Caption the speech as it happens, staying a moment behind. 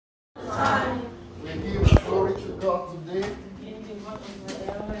We give glory to God today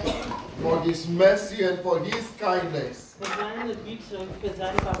for His mercy and for His kindness.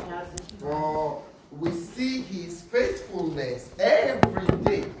 For we see His faithfulness every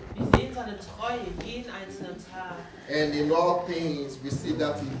day. And in all things we see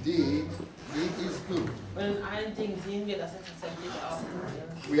that indeed He is good.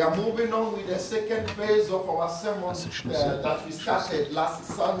 We are moving on with the second phase of our sermon that we started last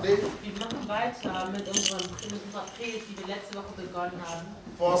Sunday.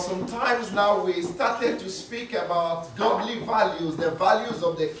 For some times now we started to speak about godly values, the values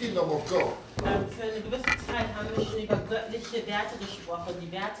of the kingdom of God. Für eine gewisse Zeit haben wir schon über göttliche Werte gesprochen,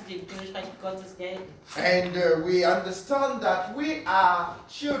 die Werte, die im Königreich Gottes gelten. And we understand that we are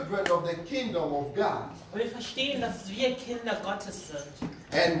children of the kingdom of God. Und wir verstehen, dass wir Kinder Gottes sind.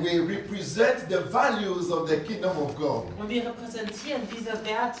 And we represent the values of the kingdom of God. Und wir repräsentieren diese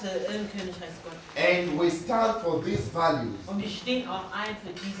Werte im Königreich Gottes. And we stand for these values. Und wir stehen auch ein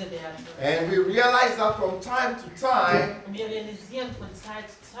für diese Werte. And we realize that from time to time, Und wir realisieren von Zeit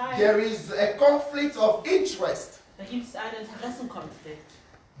zu Zeit, there is a conflict of interest. da gibt es einen Interessenkonflikt.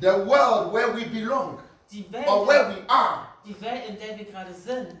 The world where we belong, Die Welt, or where we are. die Welt, in der wir gerade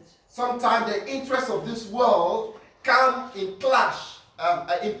sind. Sometimes the interests of this world come in clash,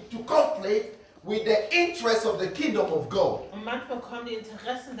 into conflict with the interests of the kingdom of God. Und manchmal kommen die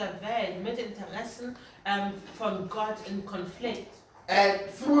Interessen der Welt mit den Interessen von Gott in Konflikt. And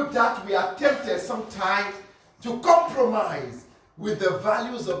through that we are tempted sometimes to compromise with the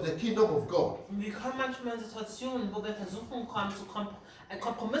values of the kingdom of God. Und wir kommen manchmal in Situationen, wo wir versuchen,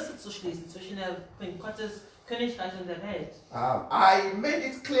 Kompromisse zu schließen zwischen Gottes Königreich und der Welt. I made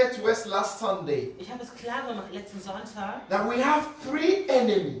it clear to us last Sunday Ich habe es klar gemacht letzten Sonntag, that we have three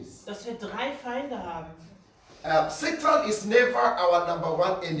enemies. dass wir 3 Feinde haben. Satan is never our number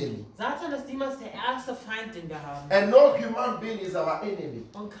one enemy. Satan ist niemals der erste Feind, den wir haben. And no human being is our enemy.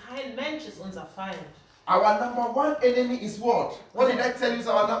 Und kein Mensch ist unser Feind. Our number one enemy is what? What did I tell you is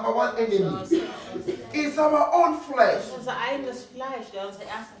our number one enemy? It's our own Das flesh. ist unser eigenes Fleisch, der unser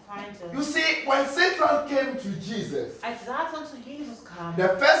erster Feind You ist. see, when Satan came to Jesus, Als Satan zu Jesus kam, the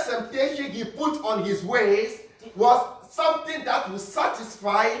first temptation he put on his ways was something that would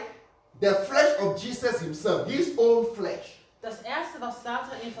satisfy the flesh of Jesus himself, his own flesh. das erste, was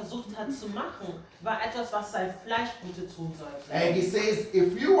Satan ihn versucht hat zu machen, war etwas, was sein Fleisch Gute tun sollte. And he says,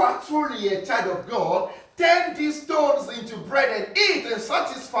 if you are truly a child of God, turn these stones into bread and eat and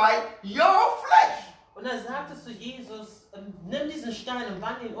satisfy your flesh. Und er sagte zu Jesus, nimm diesen Stein und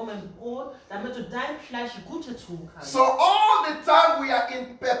wandle ihn in Brot, damit du dein Fleisch Gute tun kannst. So all the time we are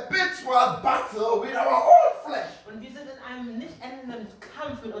in perpetual battle with our own flesh. Und wir sind in einem nicht endenden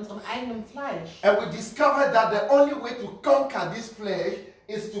Kampf mit unserem eigenen Fleisch. And we discovered that the only way to conquer this flesh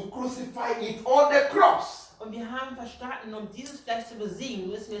is to crucify it on the cross. Und wir haben verstanden, um dieses Fleisch zu besiegen,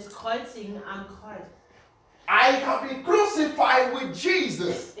 müssen wir es kreuzigen am Kreuz. I have been crucified with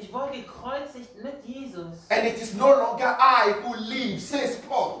Jesus. Ich wurde gekreuzigt mit Jesus. And it is no longer I who live, says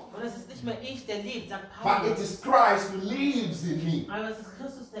Paul. Und es ist nicht mehr ich, der lebt, sagt But it Paulus. is Christ who lives in me. Aber es ist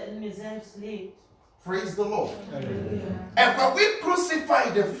Christus, der in mir selbst lebt. Praise the Lord. Halleluja. And when we crucify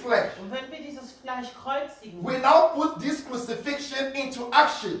the flesh, Und wenn wir dieses Fleisch kreuzigen, we now put this crucifixion into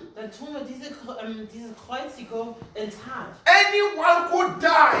action. dann tun wir diese Kreuzigung in Tat. Anyone who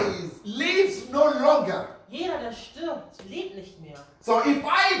dies lives no longer. Jeder, der stirbt, lebt nicht mehr. So if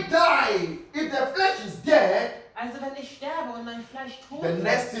I die, if the flesh is dead, Also wenn ich sterbe und mein Fleisch tot the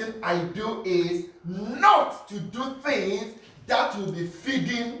next ist, thing I do is not to do things that will be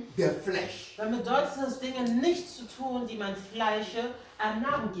feeding the flesh. dann bedeutet es, Dinge nicht zu tun, die mein Fleisch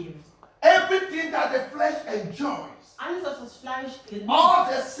Nahrung geben. Everything that the flesh enjoys, Alles, was das Fleisch genießt, all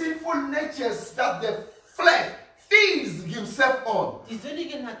the sinful natures that the flesh feeds himself on, die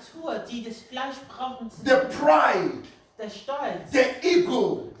sündige Natur, die das Fleisch braucht, the pride, der Stolz, the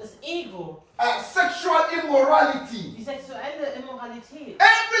ego, das Ego, sexual immorality, die sexuelle Immoralität,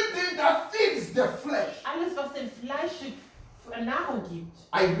 everything that feeds the flesh, alles, was dem Fleisch Nahrung gibt,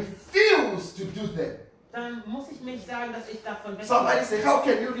 I refuse to do them. dann muss ich mich sagen, dass ich davon Somebody weggehe. say, how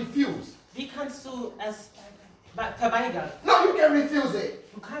can you refuse? Wie kannst du es verweigern? No, you can refuse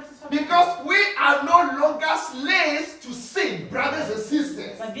it. Du kannst es verweigern. Because we are no longer slaves to sin, brothers and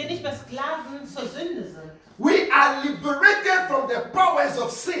sisters. Weil wir nicht mehr Sklaven zur Sünde sind. We are liberated from the powers of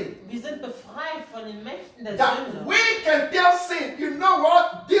sin. Wir sind befreit von den Mächten der That Sünde. we can tell sin, you know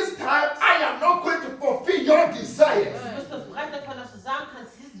what, this time I am not going to fulfill your desires. Du bist befreit davon, dass du sagen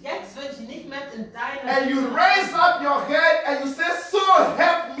kannst, jetzt will ich nicht mehr in deine And you raise up your head and you say, so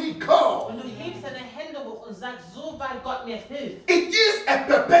help me God. Und du hebst deine Hände hoch und sagst, so weit Gott mir hilft. It is a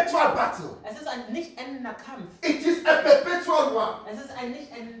perpetual battle. ein nicht endender Kampf. It is a perpetual one. Es ist ein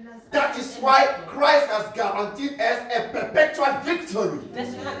nicht endender That is why Christ has guaranteed us a perpetual victory.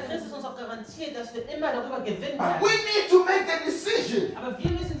 Deswegen hat Christus uns auch garantiert, dass wir immer darüber gewinnen But werden. we need to make the decision Aber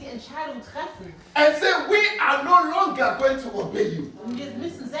wir müssen die Entscheidung treffen. and say we are no longer going to obey you. Und wir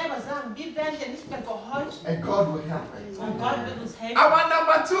müssen selber sagen, wir werden dir nicht mehr gehorchen. And God will help us. Und Gott wird uns helfen. Our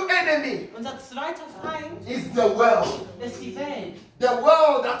number 2 enemy Unser zweiter Feind is the world. ist die Welt. The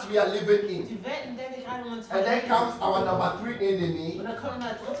world that we are living in. Die Welt, in der wir gerade momentan And then leben. comes our number 3 enemy, Und dann kommt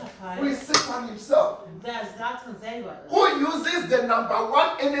unser dritter who Feind, is Satan himself, der Satan selber ist. who uses the number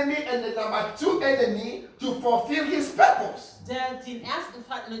 1 enemy and the number 2 enemy to fulfill his purpose. Der den ersten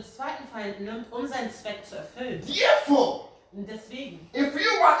Feind und den zweiten Feind nimmt, um seinen Zweck zu erfüllen. Therefore, Und deswegen, if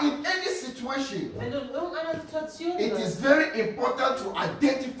you are in any situation, wenn du in irgendeiner Situation it is bist, very important to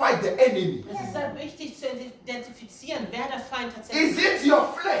identify the enemy. es ist sehr wichtig zu identifizieren, wer der Feind tatsächlich Is ist. it your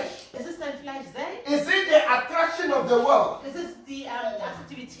flesh? Ist es dein Fleisch selbst? Is it the attraction of the world? Ist es die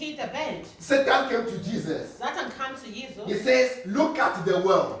Attraktivität der Welt? Satan came to Jesus. Satan kam zu Jesus He says, look at the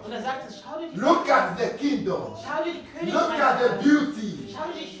world. und er sagte, schau dir die Look Welt at an. the kingdom. Schau dir die Look at Königreiche the an. beauty. Schau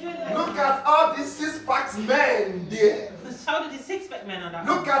dir die Schönheit Look an. at all these six-packs men there. Schau dir die Sixpack-Männer da an.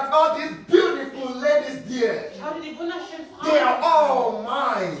 Look at all these beautiful ladies there. Schau dir die wunderschönen They are Frauen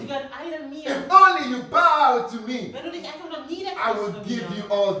all an. Sie mine. gehören alle mir. If only you bow to me, Wenn du dich einfach noch I niederknallst will vor give you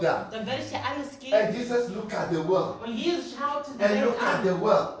mir, all that. dann werde ich dir alles And geben. Jesus looked at the world. Und Jesus schaute die And Welt look at the an.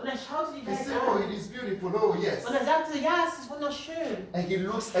 world. Und er schaute die He Welt said, oh, an. it is beautiful. Oh, yes. Und er sagte, ja, es ist wunderschön. And he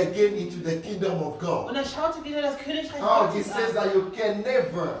looks again into the kingdom of God. Und er schaute wieder das Königreich Oh, he Gottes says an. that you can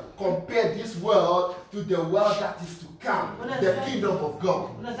never compare this world to the world that is to come, the kingdom of God.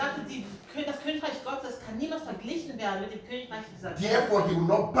 Und er sagte, das Königreich Gottes kann niemals verglichen werden mit dem Königreich dieser Welt. Therefore, he will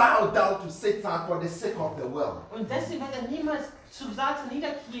not bow down to Satan for the sake of the world. Und deswegen wird er niemals zu Satan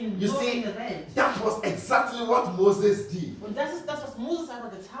niederknien, You nur see, in der Welt. that was exactly what Moses did. Und das ist das, was Moses aber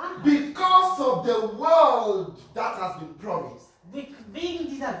getan hat. Because of the world that has been promised, Wegen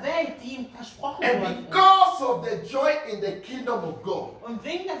dieser Welt, die ihm versprochen and worden ist. because of the joy in the kingdom of God, Und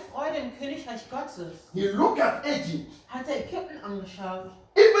wegen der Freude im Königreich Gottes he looked at Egypt. hat er Ägypten angeschaut.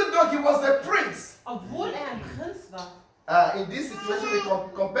 Even though he was a prince, Obwohl er ein Prinz war. in this situation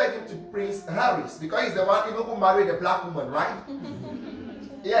we compare him to Prince Harris because he's the one even who married a black woman, right?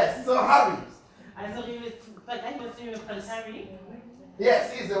 Yes, so Harry. Also vergleichen wir uns mit Prinz Harry.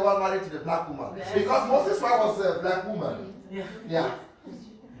 Yes, he's the one married to the black woman. Because Moses' wife was a black woman. Ja. Yeah.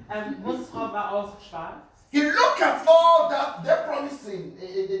 Moses Frau war auch schwarz. He looked at all that they're promising,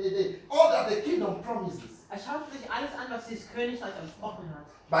 all that the kingdom promises. Er schaute sich alles an, was dieses Königreich versprochen hat.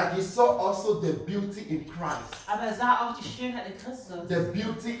 But he saw also the beauty in Christ, Aber er sah auch die Schönheit in Christus. the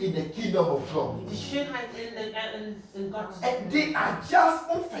beauty in the kingdom of God. Die Schönheit in Gott. And they are just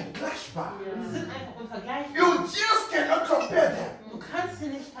unvergleichbar. Und sie sind einfach unvergleichbar. You just cannot compare them. Du kannst sie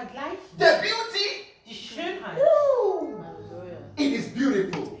nicht vergleichen. The beauty, Die Schönheit. woo, it is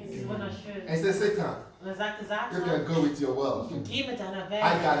beautiful. Es ist wunderschön. And said, Satan, Und er sagte, you Satan, can go with your world. geh mit deiner I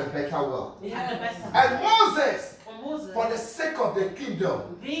Welt. got a better world. Ich habe eine bessere. And Moses, Und Moses, for the sake of the kingdom,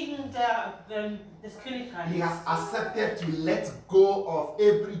 wegen des he Königreichs, has accepted to let go of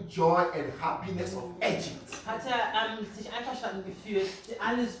every joy and happiness of Egypt. hat er sich einverstanden gefühlt,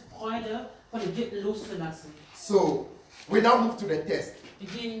 alles Freude von Ägypten loszulassen. So we now move to the test. Wir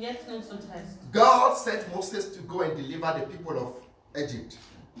gehen jetzt nun zum Test. God sent Moses to go and deliver the people of Egypt,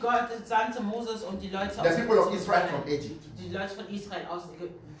 Gott sandte Moses und die Leute the people of Israel from Egypt. Die Leute von Israel aus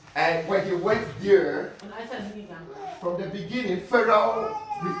Ägypten. And when he went there, Und als er hingegangen war, from the beginning, Pharaoh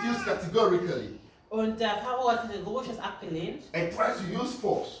refused categorically und der Pharao hat kategorisch abgelehnt and tried to use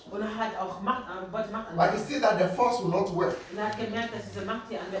force. und er hat auch wollte Macht But he anwenden. see that the force will not work. Und er hat gemerkt, dass diese Macht,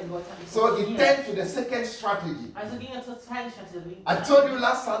 die er anwenden wollte, nicht So he funktioniert. turned to the second strategy. Also ging er zur zweiten Strategie. I told you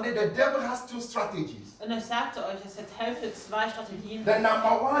last Sunday the devil has two strategies. Und ich sagte euch, es hat Teufel zwei Strategien. The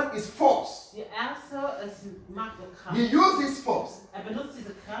number one is force. Die erste ist Macht und Kraft. He uses force. Er benutzt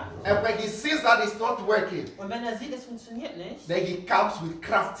diese Kraft And when he sees that it's not working, und wenn er sieht, es funktioniert nicht, then he comes with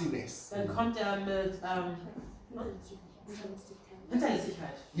craftiness. dann kommt er mit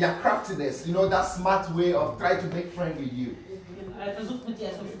Hinterlistigkeit. Yeah, craftiness. You know, that smart way of trying to make friends with you. Er versucht mit dir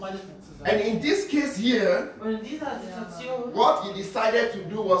erstmal freundlich zu sein. And in this case here, Und in dieser Situation, what he decided to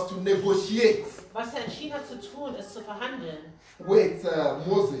do was to negotiate was er entschieden hat zu tun, ist zu verhandeln with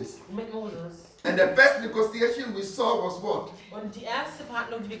Moses. mit Moses. And the first negotiation we saw was what? Und die erste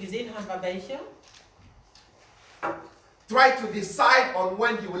Verhandlung, die wir gesehen haben, war welche? Try to decide on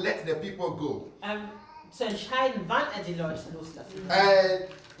when he will let the people go. Zu entscheiden, wann er die Leute loslassen will. And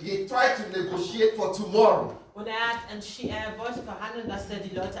he tried to negotiate for tomorrow. Und er wollte verhandeln, dass er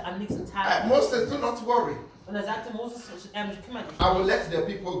die Leute am nächsten Tag... Moses, do not worry. Und er sagte Moses, kümmere dich. I will let the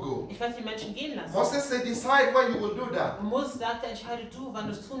people go. Ich werde die Menschen gehen lassen. Moses said, decide when you will do that. Und Moses sagte, entscheide du, wann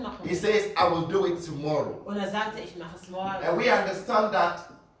du es tun machen He willst. says, I will do it tomorrow. Und er sagte, ich mache es morgen. And we understand that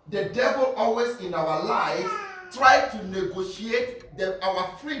the devil always in our lives try to negotiate our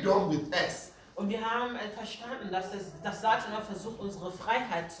freedom with us. Und wir haben verstanden, dass Satan auch versucht, unsere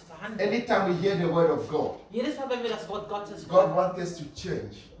Freiheit zu verhandeln. Anytime we hear the word of God, Jedes Mal, wenn wir das Wort Gottes God hören, wants us to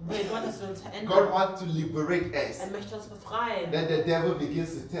change. will Gott, dass wir uns God verändern. wants to liberate us. Er möchte uns befreien. Then the devil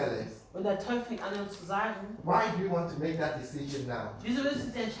begins to tell us, Und der Teufel fängt an, uns zu sagen, why do you want to make that decision now? wieso willst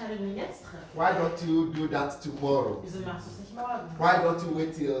du die Entscheidung jetzt treffen? Why don't you do that tomorrow? Wieso machst du es nicht morgen? Why don't you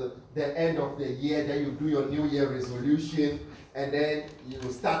wait till the end of the year, then you do your New Year resolution, and then you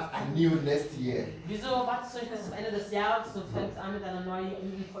start anew next year? Wieso wartest du nicht bis zum Ende des Jahres und fängst an mit einer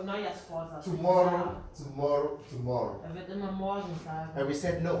Neujahrsvorsatz? Tomorrow, tomorrow, tomorrow. Er wird immer morgen sagen. And we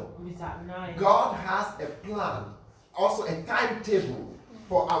said no. Und wir sagen nein. God has a plan, also a timetable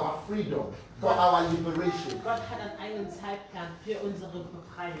for our freedom, for our liberation, Gott hat einen eigenen Zeitplan für unsere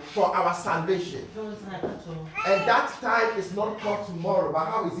Befreiung, for our salvation. für unsere Rettung. And that time is not called tomorrow, but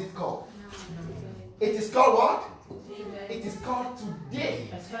how is it called? It is called what? It is called today.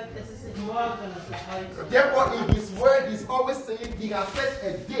 Es ist nicht morgen, sondern es ist heute. Therefore, in His Word, He's always saying He has set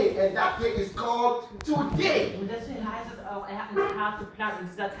a day, and that day is called today. Und deswegen heißt es auch, er hat einen Tag geplant und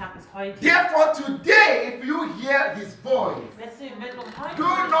dieser Tag ist heute. Therefore, today, if you hear His voice, Deswegen, wenn du heute do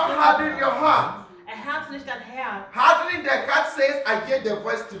not harden your heart. erhärte nicht dein Herz. Hardening the heart says, I hear the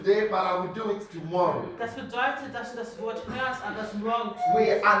voice today, but I will do it tomorrow. Das bedeutet, dass du das Wort hörst, aber das morgen tust.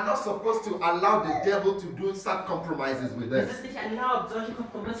 We are not supposed to allow the devil to do such compromises with Es us. ist nicht erlaubt, solche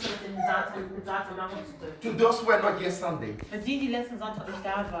Kompromisse mit Satan machen zu dürfen. To those who are not here Sunday, Für die letzten Sonntag nicht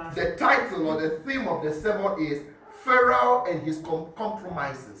da waren. the title or the theme of the sermon is Pharaoh and his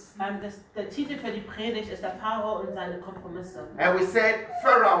compromises. Der Titel für die Predigt ist der Pharao und seine Kompromisse. And we said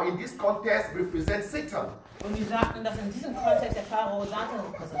Pharaoh in this context represents Satan. Und wir sagten, dass in diesem Kontext der Pharao Satan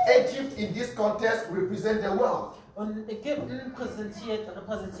repräsentiert. Egypt in this context represents the world. Und Ägypten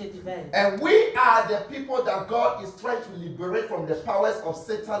repräsentiert die Welt. And we are the people that God is trying to liberate from the powers of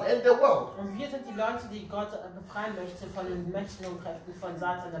Satan and the world. Und wir sind die Leute, die Gott befreien möchte von den Mächten und Kräften von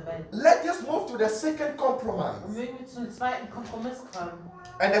Satan der Welt. Let us move to the second Und compromise. mögen wir zum zweiten Kompromiss kommen.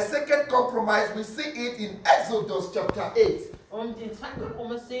 And the second compromise, we see it in Exodus chapter 8. Und den zweiten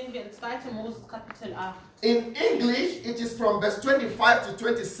Kompromiss sehen wir in 2. Moses Kapitel 8. In English, it is from verse 25 to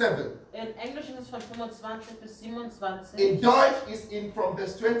 27. In Englisch ist es von 25 bis 27. In Deutsch, it's from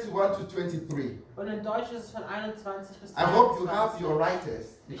verse 21 to 23. Und in Deutsch ist es von 21 bis 23. I hope you have your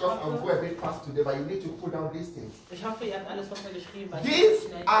writers, because I'll go a bit fast today, but you need to put down these things. Ich hoffe, ihr habt alles runtergeschrieben. Weil These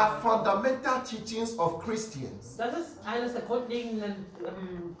ich are fundamental teachings of Christians. Das ist eines der grundlegenden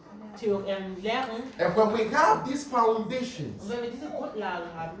Lehren. And when we have these foundations, Und wenn wir diese Grundlagen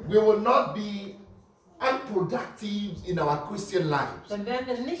haben, we will not be unproductive in our Christian lives. dann werden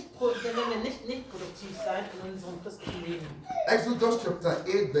wir nicht produktiv sein in unserem christlichen Leben. Exodus chapter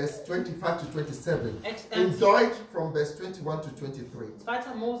 8, verse 25 to 27. In Deutsch, from verse 21 to 23.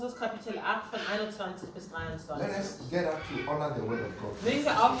 2. Moses Kapitel 8 von 21 bis Let 23. us get up to honor the word of God. Mögen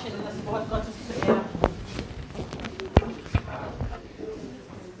wir aufstehen, um das Wort Gottes zu ehren.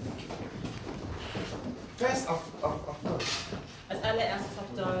 First of Deutsch. Als allererstes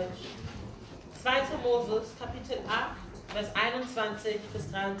auf Deutsch. 2. Moses, Kapitel 8, Vers 21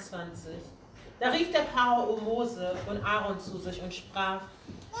 bis 23. Da rief der Pharao Mose und Aaron zu sich und sprach: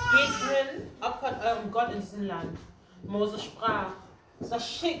 Geht hin, opfert eurem Gott in diesem Land. Mose sprach: Das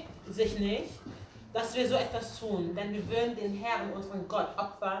schickt sich nicht, dass wir so etwas tun, denn wir würden den Herrn, unseren Gott,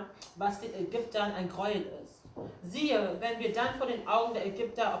 opfern, was den Ägyptern ein Gräuel ist. Siehe, wenn wir dann vor den Augen der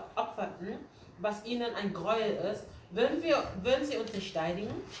Ägypter opferten, was ihnen ein Gräuel ist, würden sie uns nicht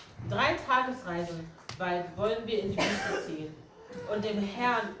steinigen? 3 Tagesreisen weit wollen wir in die Wüste ziehen und dem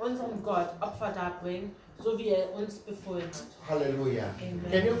Herrn, unserem Gott, Opfer darbringen, so wie er uns befohlen hat. Hallelujah. Amen.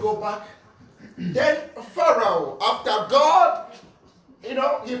 Can you go back? Then Pharaoh, after God,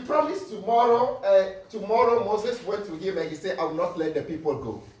 he promised tomorrow. Tomorrow Moses went to him and he said, I will not let the people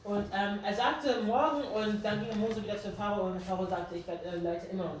go. Und er sagte morgen und dann ging Mose wieder zu Pharao und Pharao sagte, ich werde Leute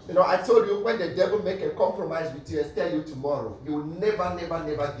immer noch nicht. I told you when the devil make a compromise with you and tell you tomorrow, he will never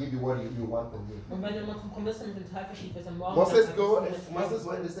give you what you want from him. Und wenn du immer Kompromisse mit dem Teufel schiebst, wird er morgen Moses sagen, go, das ist and Moses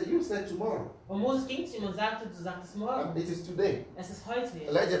went and said, you said tomorrow. Und Moses ging zu ihm und sagte, du sagtest morgen. It is today. Es ist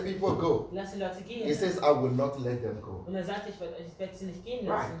heute. Let the people go. Lass die Leute gehen. He says, I will not let them go. Und er sagte, ich werde sie nicht gehen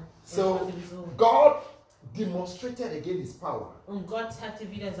Right. lassen. Und So ich fragte, wieso? God demonstrated again his power. Und Gott hatte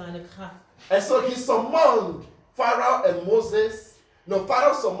wieder seine Kraft. And so he summoned Pharaoh and Moses. No,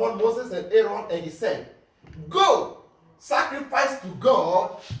 Pharaoh summoned Moses and Aaron, and he said, "Go, sacrifice to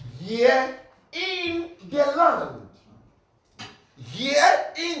God here in the land."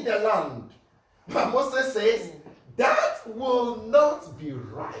 Here in the land. But Moses says, that will not be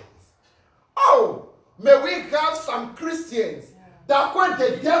right. Oh, may we have some Christians that when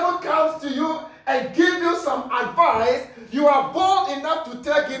the devil comes to you and give you some advice, you are bold enough to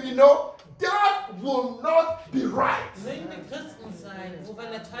tell him, that will not be right. Mögen wir Christen sein, wo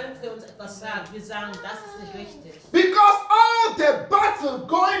wenn der Teufel uns etwas sagt, wir sagen, das ist nicht richtig. Because all the battle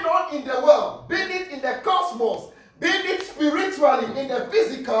going on in the world, be it in the cosmos, be it spiritually, in the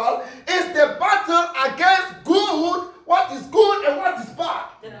physical, is the battle against good, what is good and what is bad.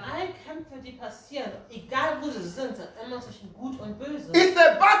 Denn alle Kämpfe, die passieren, egal wo sie sind immer zwischen Gut und Böse. It's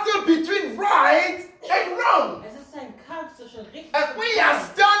a battle between right and wrong. Es ist ein Kampf zwischen richtig And und we are falsch.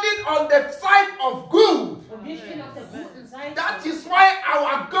 standing on the side of good. Und wir stehen auf der guten Seite. That is why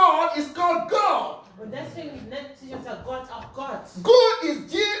our God is called God. Und deswegen nennt sich unser Gott auch Gott. Good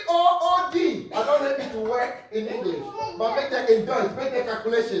is G-O-O-D. I don't want it to work in English, but make the indulge, make the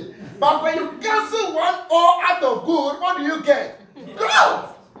calculation. But when you cancel one O out of good, what do you get? God.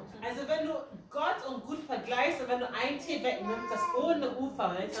 Also wenn du Gott und Gut vergleichst und wenn du ein T wegnimmst, das ohne U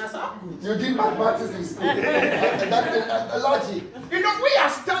verhält, dann ist auch gut. You did mathematics in school. That logic. We are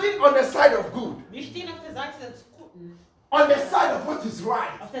standing on the side of good. Wir stehen auf der Seite des Guten. On the side of what is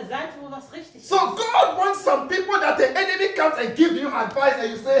right. Auf der Seite, wo was richtig So ist. God wants some people that the enemy comes and give you advice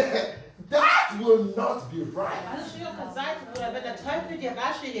and you say, that will not be right. Also steh auf der Seite, wo wenn der Teufel dir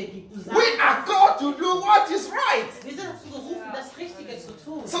Ratschläge gibt, du sagst, We are called to do what is right. wir sind dazu berufen, das Richtige zu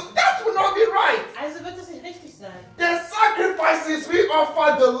tun. So that will not be right. Also wird es nicht richtig sein. The sacrifices we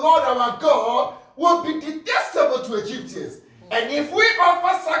offer the Lord our God will be detestable to Egyptians. And if we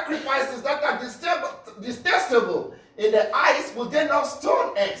offer sacrifices that are detestable in the eyes, will they not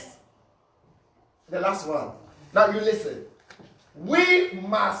stone us? The last one. Now you listen. We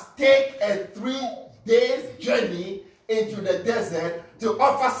must take a 3 days journey into the desert to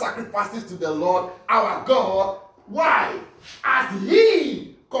offer sacrifices to the Lord our God. Why? As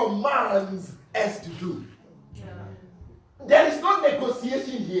He commands us to do. There is no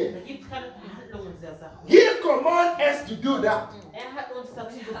negotiation here. Da gibt es keine Verhandlungen in der Sache. He commands us to do that. Hat uns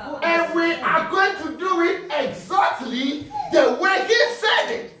dazu geboten. And we are going to do it exactly the way He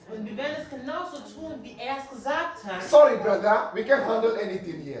said it. Und wir werden es genauso tun, wie es gesagt hat. Sorry, brother, we can't handle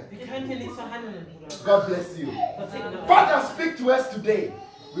anything here. Wir können hier nichts verhandeln, Bruder. God bless you. Gott segne euch. Father, speak to us today.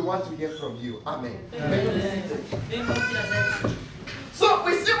 We want to hear from you. Amen. May you be seated. Wir uns wieder setzen. So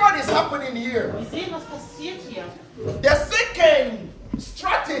we see what is happening here. Wir sehen, was passiert hier. The second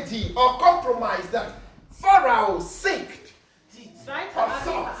strategy or compromise that Pharaoh sought Die zweite Art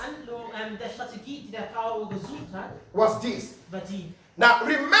der Verhandlung, der Strategie, die der Pharao gesucht hat, was this. war die. Now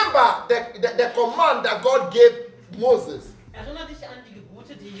remember the command that God gave Moses. Erinnere dich an die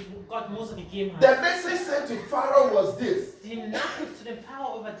Gebote, die Gott Mose gegeben hat. The message sent to Pharaoh was this. Die Nachricht zu dem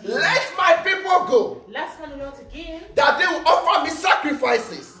Pharao war die. Let my people go, Lass meine Leute gehen, that they will offer me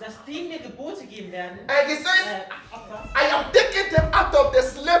sacrifices. dass die mir Gebote geben werden. And he says, Opfer. I am taking them out of the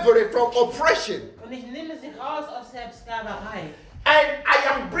slavery from oppression. Und ich nehme sie raus aus der Sklaverei. And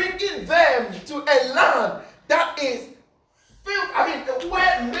I am bringing them to a land that is filled,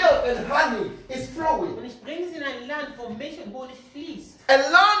 where milk and honey is flowing. Und ich bringe sie in ein Land, wo Milch und Honig fließt. A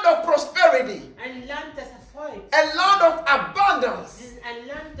land of prosperity. Ein Land des Erfolgs. A land of abundance. Ein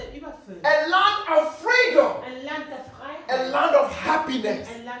Land der Überfüllung. A land of freedom. Ein Land der A Freiheit. land of happiness.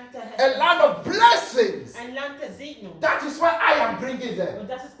 Ein Land der A land of blessings. Ein Land der Segnung. That is why I am bringing them. Und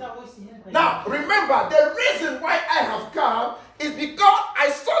das ist da, wo ich sie hinbringe. Now, remember, the reason why I have come is because I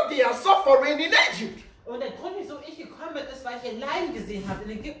saw their suffering in Egypt. Und der Grund, wieso ich gekommen bin, ist, weil ich ihr Leiden gesehen habe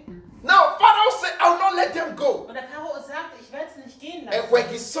in Ägypten. Now, Pharaoh said, I will not let them go. Und der Pharao sagte, ich werde sie nicht gehen And when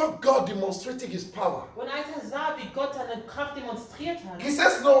lassen. he saw God demonstrating his power, Und als sah, wie Gott seine Kraft demonstriert hat, he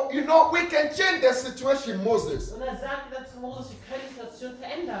says, no, we can change the situation, Moses. und er sagte dann zu Moses, wir können die Situation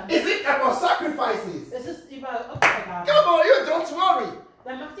verändern. Is it about sacrifices? Es ist über Opfergaben. Come on, you don't worry.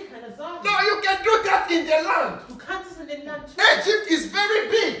 Dann mach dir keine Sorgen. No, you can do that in the land. Du kannst es in dem Land tun. Egypt is very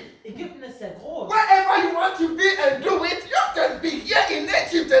big. Ägypten ist sehr groß. Wherever you want to be and do it, you can be here in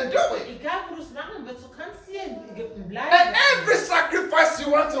Egypt and do it. Egal, wo du es machen willst, du kannst hier in Ägypten bleiben. And every sacrifice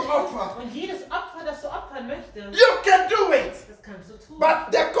you want to offer, Und jedes Opfer, das du opfern möchtest, you can do it. das kannst du tun. But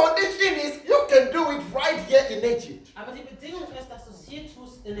the condition is you can do it right here in Egypt. Aber die Bedingung ist, dass du es hier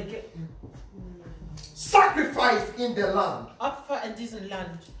tust in Ägypten. Sacrifice in the land. Opfer in diesem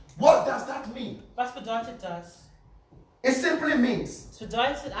Land. What does that mean? Was bedeutet das? It simply means Es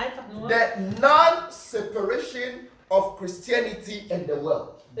bedeutet einfach nur, the non-separation of Christianity and the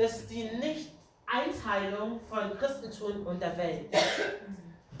world. ist die Nicht-Einteilung von Christentum und der Welt.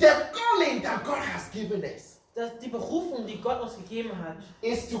 The calling that God has given us Die Berufung, die Gott uns gegeben hat,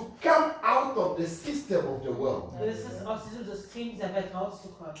 is to come out of the system of the world, ist es, aus diesem System dieser Welt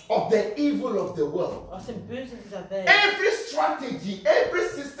rauszukommen. of the evil of the world. Aus dem Bösen dieser Welt. Every strategy, every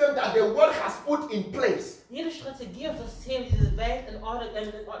system that the world has put in place. Jede Strategie und System, die diese Welt in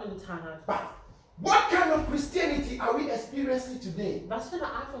Ordnung getan hat. But what kind of Christianity are we experiencing today? Was für eine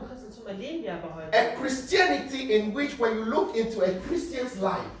Art von Christentum erleben wir aber heute? A Christianity in which, when you look into a Christian's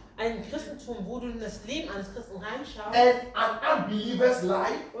life Ein Christentum, wo du in das Leben eines Christen reinschaust and an unbeliever's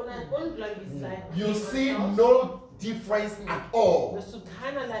life, und ein ungläubiges you Leben see anschaust, no difference at all. wirst du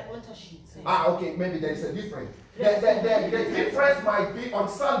keinerlei Unterschied sehen. Okay, maybe there is a difference. The difference might be on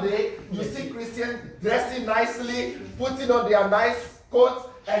Sunday, you see Christians dressing nicely, putting on their nice coats,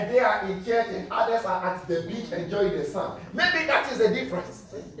 and they are in church and others are at the beach enjoying the sun. Maybe that is the difference.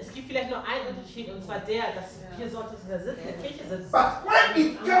 Es gibt vielleicht nur einen Unterschied, und zwar der, dass hier sonntags in der Kirche sitzen. But when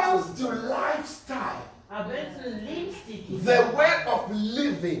it comes to lifestyle, Aber wenn es einen Lebensstil gibt, the way of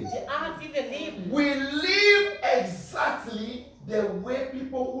living, die Art, wie wir leben, we live exactly the way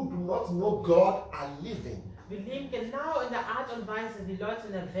people who do not know God are living. wir leben genau in der Art und Weise, wie Leute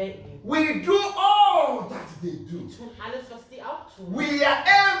in der Welt leben. We do all that they do. Wir tun alles, was die auch tun. We are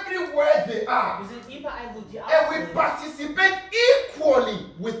everywhere they are. Wir sind überall, wo die auch And we sind. participate equally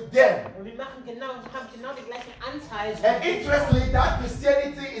with them. Und wir machen genau und haben genau den gleichen Anteil. And interestingly, that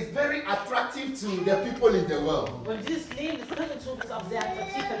Christianity is very attractive to the people in the world. Und dieses Leben des Christentums ist auch sehr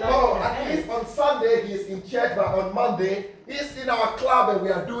attraktiv für Oh, Leute at in der least Welt. on Sunday he is in church, but on Monday he's in our club and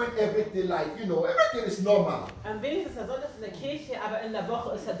we are doing everything like, everything is normal. Am wenigsten ist er sonntags in der Kirche, aber in der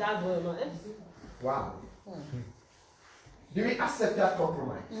Woche ist er da, wo er immer ist. Wow. Do we accept that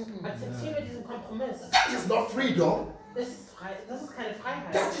compromise? Akzeptieren wir diesen Kompromiss. That is not freedom. Das ist keine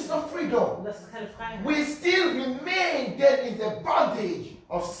Freiheit. That is not freedom. Und das ist keine Freiheit. We still remain then in the bondage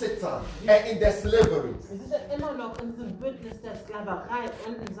of Satan and in the slavery. Wir sind ja immer noch in diesem Bündnis der Sklaverei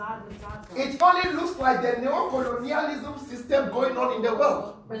und im Satan mit Satan. It only looks like the neo-colonialism system going on in the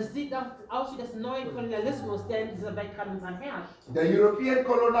world. Und es sieht auch aus wie das neue Kolonialismus, der in dieser Welt gerade herrscht. The European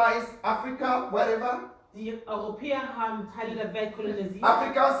colonized Africa, wherever. Die Europäer haben Teile der Welt kolonisiert.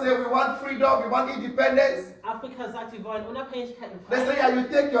 Africans say we want freedom, we want independence. Afrika sagt, wir wollen Unabhängigkeit und They say, Freiheit. yeah, you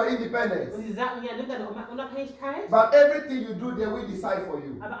take your Und independence. sie sagen, ja, nimm deine Unabhängigkeit. But everything you do, they will decide for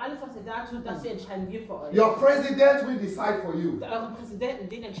you. Aber alles, was ihr da tut, das entscheiden wir für euch. Your president will decide for you. Euren Präsidenten,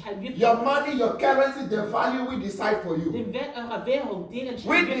 den entscheiden wir für Your euch. money, your currency, the value will decide for you. Den Wert eurer Währung, den We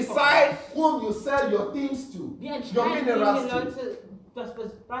entscheiden wir für decide euch. whom you sell your things to, Wir your entscheiden, minerals wie to. Leute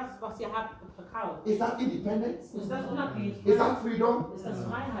was ihr habt, verkauft. Is that independence? Ist das Unabhängigkeit? Is that freedom? Ist das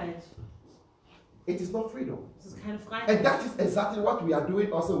Freiheit? It is not freedom. Das ist keine And Freiheit. that is exactly what we are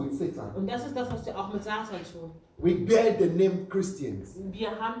doing also with Satan. Und das ist das, was wir auch mit Satan tun. We bear the name Christians,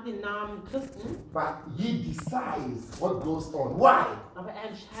 Wir haben den Namen Christen, but he decides what goes on. Why? aber er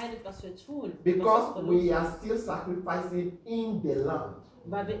entscheidet, was wir tun. Because Was we ist are still sacrificing in the land.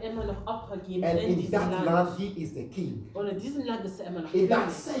 Weil wir immer noch Opfer geben And in in diesem that Land. land, he is the king. Und in diesem Land ist er immer noch In that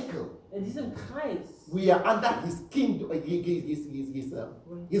König. circle, In diesem Kreis. we are under his kingdom,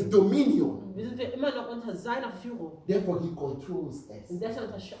 his dominion. Wir sind wir immer noch unter seiner Führung. Therefore, he controls Und us.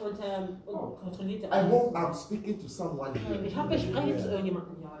 deshalb kontrolliert I er uns. hope I'm speaking to someone here. Ich hoffe, ich spreche zu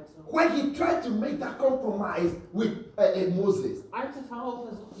irgendjemandem hier heute. When he tried to make that compromise with Moses, Als der Pharao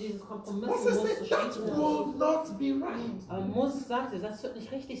versucht, dieses Kompromiss mit Moses Moses said, zu that schließen, will not be right. aber Moses sagte, das wird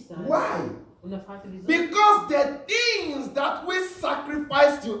nicht richtig sein. Why? Und er fragte, wieso? Because the things that we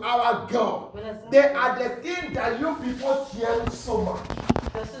sacrifice to our God, Weil er sagte, they are the things that you people cherish so much.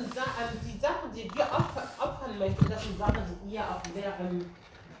 das sind die Sachen, die wir opfern möchten, das sind Sachen, die ihr auch sehr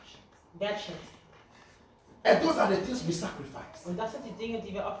wertschätzt. And those are the things we sacrifice. Und das sind die Dinge,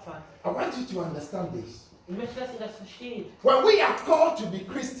 die wir opfern. I want you to understand this. Ich möchte, dass ihr das versteht. When we are called to be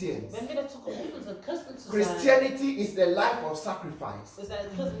Christians, Wenn wir dazu gerufen sind, Christen zu sein, Christianity is the life of sacrifice. ist ein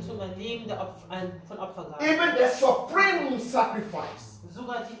Christentum ein Leben von Opfergaben. Even the supreme sacrifice.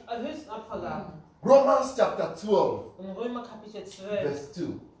 Sogar die höchsten Opfergaben. Romans chapter 12, In Römer Kapitel 12, verse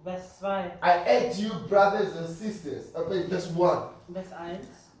 2. Vers 2, I urge you, brothers and sisters, verse 1, Vers 1,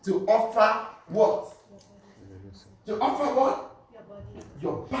 to offer what? To offer what?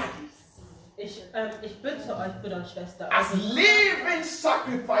 Your bodies ich bitte euch, Brüder und Schwestern, as living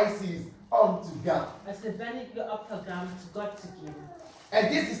sacrifices unto God. als lebendige Opfergaben zu Gott zu geben. And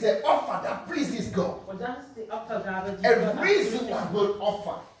this is the offer that pleases God. Und das ist die Opfergabe, die A Gott reasonable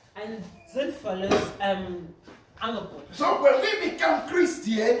offer. ein sinnvolles angeboten. So when we become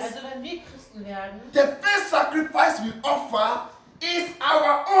Christians, Also wenn wir Christen werden, the first sacrifice we offer is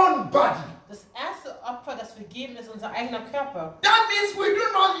our own body. das erste Opfer, das wir geben, ist unser eigener Körper. That means we do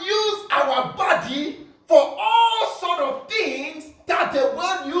not use our body for all sort of things that the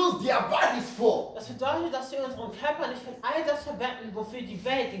world use their bodies for. Das bedeutet, dass wir unseren Körper nicht für all das verwenden, wofür die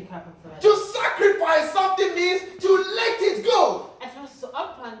Welt den Körper verwendet. To sacrifice something means to let it go. Etwas zu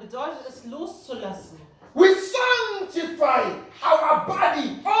opfern bedeutet es loszulassen. We sanctify our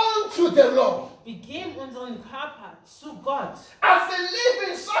body unto the Lord Wir geben unseren Körper zu Gott as a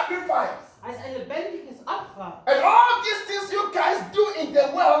living sacrifice. als ein lebendiges Opfer. And all these things you guys do in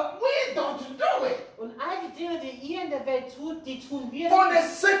the world, we don't do it. Und all die Dinge, die ihr in der Welt tut, die tun wir For the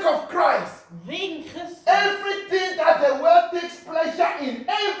sake of Christ. wegen Christus. Everything that the world takes pleasure in,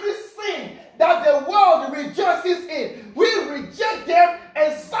 everything that the world rejoices in, we reject them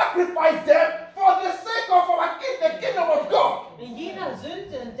and sacrifice them for the sake of the kingdom of God. In jener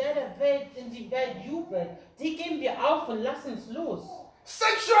Sünde, in der Welt, in die Welt jubelt, die geben wir auf und lassen es los.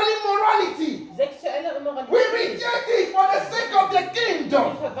 Sexual immorality, Sexuelle we Immoralität. reject it for the sake of the Wir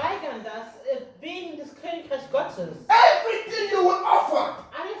kingdom. verweigern das wegen des Königreichs Gottes. Everything you will offer,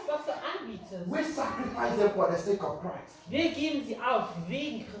 Alles, was du anbietest, we sacrifice them for the sake of Christ. wir geben sie auf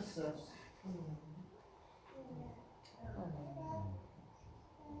wegen Christus.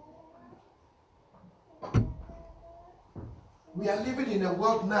 We are living in a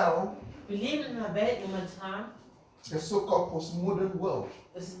world now, Wir leben in einer Welt momentan, the so-called postmodern world,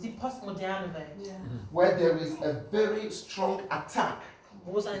 das ist die postmoderne Welt, where there is a very strong attack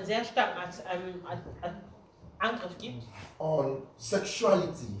wo es einen sehr starken Angriff gibt on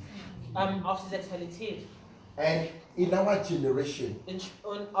sexuality. Auf die Sexualität. And in our generation,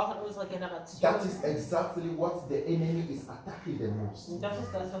 Und auch in unserer Generation. that is exactly what the enemy is attacking the most. Und das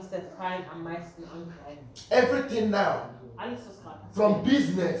ist das, was der Feind am meisten angreift. Everything now, Alles, was gerade from passiert,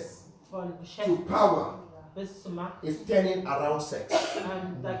 business von to Geschäft power, bis zur Macht, is turning around sex.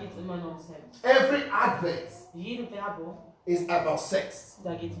 da geht es immer nur um Sex. Every advert Jede Werbung, is about sex.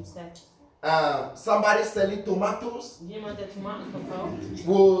 da geht es um Sex. Somebody selling tomatoes Jemand, der Tomaten verkauft,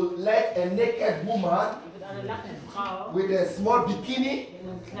 will let a naked woman wird eine nackte Frau with a small bikini in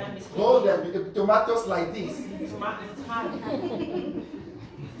einem kleinen hold Bikini the tomatoes like this. die Tomaten tragen.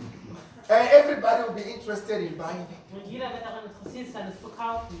 And everybody will be interested in buying it. Und jeder wird daran interessiert sein, es zu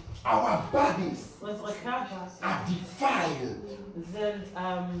kaufen. Our bodies Unsere Körper are defiled.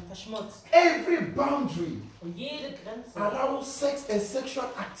 sind verschmutzt. Every boundary Und jede Grenze, around sex and sexual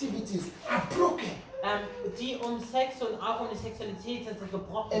activities are broken. die um Sex und auch um die Sexualität sind And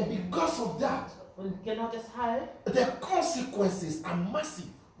gebrochen. because of that, Und genau deshalb the consequences are massive.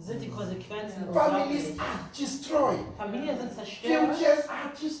 sind die Konsequenzen Families unglaublich. are destroyed. Familien sind zerstört. Futures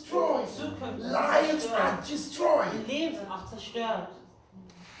are destroyed. Zukunft sind Lives are zerstört. destroyed. Leben sind auch zerstört.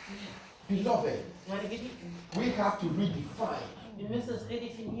 Beloved, Meine Geliebten, we have to redefine wir müssen es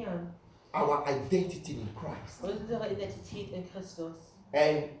redefinieren. our identity in Christ. Unsere Identität in Christus.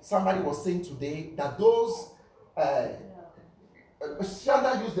 And somebody was saying today that those,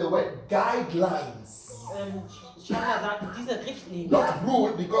 Shanda used the word guidelines, Chandler sagte, diese Richtlinien, not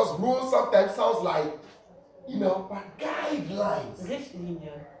rule, because rule sometimes sounds like, but guidelines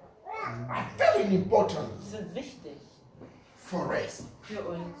Richtlinien are very important sind wichtig for us. für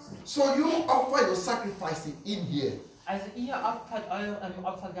uns. So you offer your sacrifices in here, Also ihr opfert eure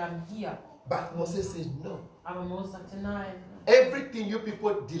Opfergaben hier. but Moses says no. Aber Mose sagte nein. Everything you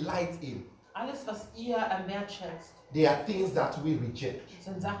people delight in, Alles, was ihr wertschätzt, they are things that we reject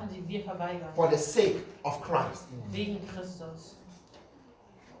sind Sachen, die wir verweigern. for the sake of Christ. Wegen Christus.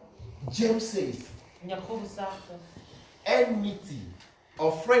 James says, Und Jakobus sagte, enmity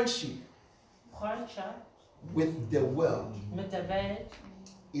or friendship Freundschaft with the world mit der Welt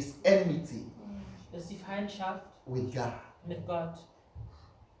is enmity ist die Feindschaft with God. mit Gott.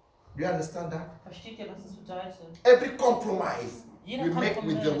 Do you understand that? Versteht ihr, was das bedeutet? Every compromise Jeder we make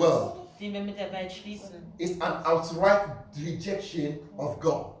with Kompromiss, the world den wir mit der Welt schließen, is an outright rejection of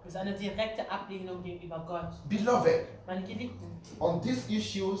God. ist eine direkte Ablehnung gegenüber Gott. Beloved, Meine Geliebten, on these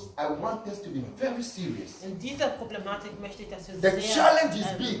issues, I want us to be very serious. in dieser Problematik möchte ich, dass wir The sehr challenge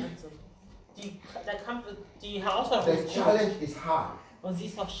is big. Der Kampf, die Herausforderung The ist groß challenge is hard. und sie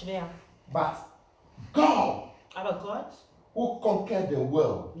ist auch schwer. But God, Aber Gott, who conquered the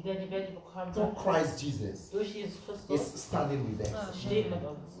world der die Welt bekommen through hat, Christ Jesus, durch Jesus Christus, is standing with us. steht mit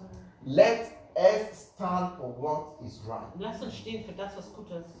uns. Let us stand for what is right Lasst uns stehen für das, was gut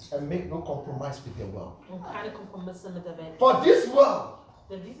ist and make no compromise with the world. und keine Kompromisse mit der Welt. For this world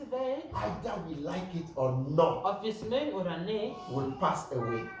Denn diese Welt, either we like it or not, ob wir es mögen oder nicht, will pass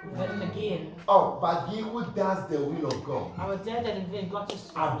away. wird vergehen. Oh, but he who does the will of God Aber der den Willen Gottes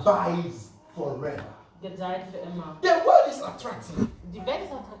tut, abides forever. gedeiht für immer. The world is attractive. Die Welt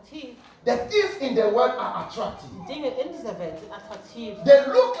ist attraktiv. The things in the world are attractive. Die Dinge in dieser Welt sind attraktiv. They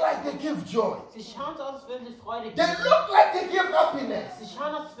look like they give joy. Sie schauen so aus, als würden sie Freude They geben. look like they give happiness. Sie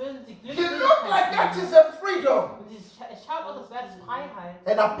schauen aus, als würden sie They Glück look like that is a freedom. Und sie schaut aus, als wäre es Freiheit.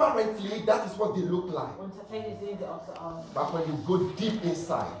 And apparently, that is what they look like. Und tatsächlich sehen sie auch so aus. But when you go deep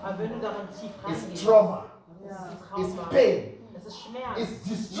inside, Aber wenn du daran tief it's reingehst, trauma, es ist it's Trauma, pain, es ist Schmerz, it's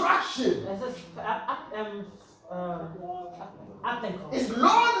distraction, es ist Ablenkung, it's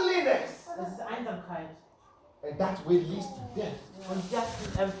loneliness. es ist Einsamkeit. And that way leads to death. Und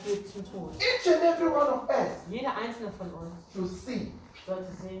das führt zum Tod. Each and every one of us Jeder einzelne von uns should see,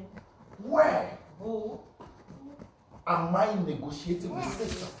 sollte sehen, where wo am I negotiating with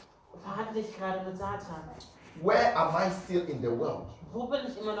Satan? verhandle ich gerade mit Satan? Where am I still in the world? Wo bin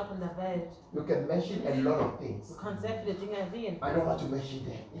ich immer noch in der Welt? You can mention a lot of Du things. kannst sehr viele Dinge erwähnen. I don't want to mention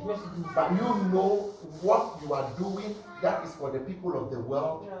them. Ich möchte die But you know what you are doing, that is for the people of the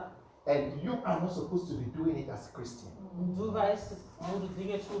world. Ja. And you are not supposed to be doing it as a Christian. Und du weißt, wo du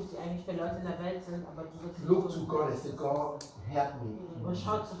Dinge tust, die eigentlich für Leute in der Welt sind, aber du sollst sie Look tun. to God and say, God, help me. Und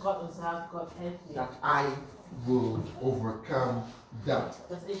schau zu Gott und sag, Gott, hilf mir, That I will overcome that.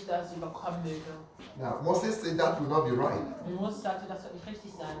 dass ich das überkommen möge. Now, Moses said that will not be right. Und Moses sagte, das wird nicht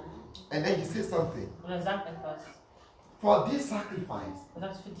richtig sein. And then he said something. Und er sagt etwas. For this sacrifice, Er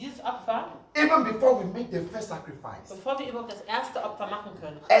sagt, für dieses Opfer, even before we make the first sacrifice, bevor wir überhaupt das erste Opfer machen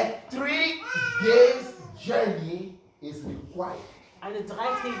können, a 3 days journey is required. eine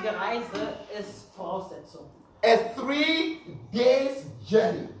dreitägige Reise ist Voraussetzung. A 3 days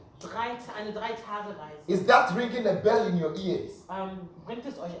journey. Eine 3-Tage-Reise. Is that ringing a bell in your ears? Bringt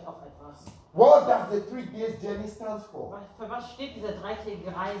es euch auch etwas? What does the 3 days journey stand for? Für was steht diese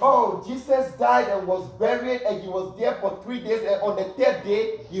dreitägige Reise? Oh, Jesus died and was buried and he was there for 3 days and on the 3rd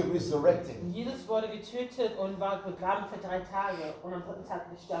day he resurrected. Jesus wurde getötet und war begraben für 3 Tage und am 3.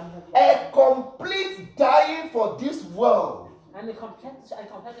 Tag gestorben. A complete dying for this world, Ein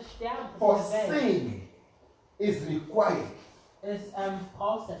komplettes Sterben for für diese Welt sin, is required. ist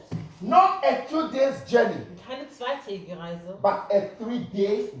Voraussetzung. Not a 2 days journey, Keine zweitägige Reise, but a 3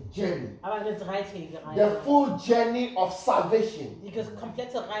 days journey. aber eine dreitägige The Reise. full journey of salvation Die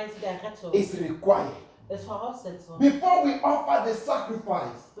komplette Reise der Rettung is required. ist Voraussetzung. Before we offer the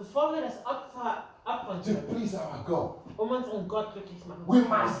sacrifice Bevor wir das Opfer opfern to können, please our God, unseren Gott glücklich machen we zu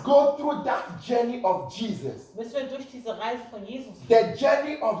können, must go through that journey of Jesus. müssen wir durch diese Reise von Jesus The gehen.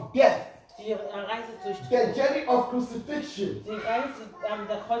 journey of death, Die Reise durch the journey of crucifixion, die Reise der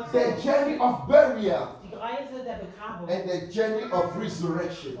the Kreuzung, journey of burial, die Reise der Begrabung and the journey of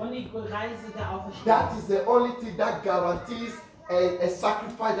resurrection. und die Reise der That Auferstehung. is the only thing that guarantees a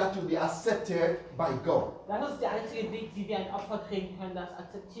sacrifice that will be accepted by God. Das ist der einzige Weg, wie wir ein Opfer kriegen können, das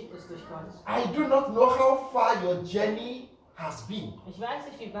akzeptiert ist durch Gott. I do not know how far your journey has been, Ich weiß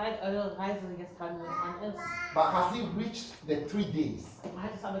nicht, wie weit eure Reise jetzt gerade momentan ist. but has it reached the 3 days?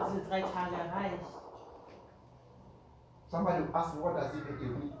 Hat es aber diese 3 Tage erreicht. Somebody will ask, what does it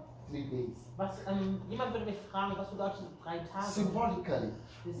mean 3 days? Jemand würde mich fragen, was bedeutet 3 Tage? Symbolically,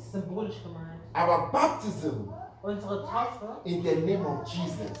 Das ist symbolisch gemeint. our baptism Unsere Taufe in the name of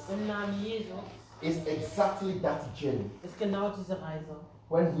Jesus im Namen Jesu is exactly that journey. ist genau diese Reise.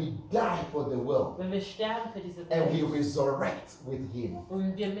 When we die for the world Wenn wir sterben für diese and we Welt resurrect with Him.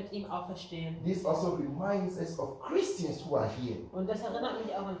 und wir mit ihm auferstehen. This also reminds us of Christians who are here, Und das erinnert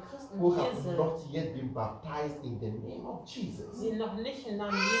mich auch an Christen, who die hier have sind, not yet been baptized in the name of Jesus. die noch nicht im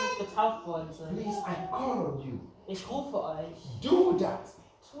Namen Jesus getauft worden sind. Please, I call on you. Ich rufe euch, Do that.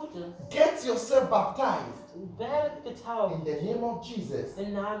 tut es. Get yourself baptized Werdet in getauft the name of Jesus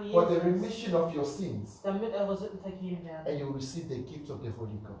im Namen for the Jesus, remission of your sins, damit eure Sünden vergeben werden. and you will receive the gift of the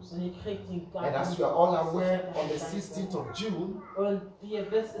Holy Ghost. Und ihr kriegt den And as Geist. you are all aware, on the 16th of June, Und wie ihr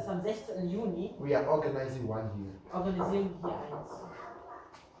wisst, ist am 16. Juni we are organizing one here. organisieren wir hier eins.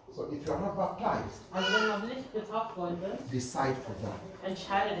 So if you are not baptized, Also wenn du noch nicht getauft worden bist, decide for that.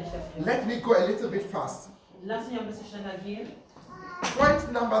 entscheide dich dafür. Let me go a little bit fast. Lass mich ein bisschen schneller gehen.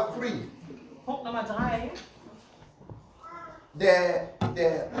 Point number 3. Punkt Nummer 3. The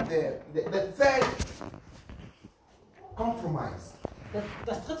third compromise.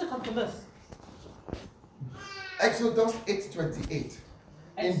 Das dritte Kompromiss. Exodus 8:28.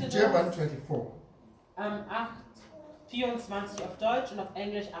 In Exodus German 24. 8:24 auf Deutsch und auf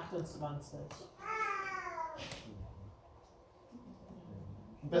Englisch 28.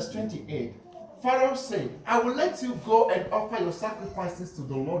 Verse 28. Pharaoh said, I will let you go and offer your sacrifices to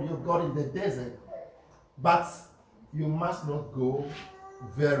the Lord your God in the desert, but you must not go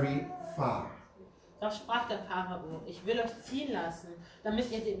very far. Doch sprach der Pharao, ich will euch ziehen lassen,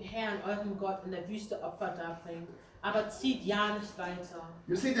 damit ihr dem Herrn, eurem Gott, in der Wüste Opfer darbringt. Aber zieht ja nicht weiter.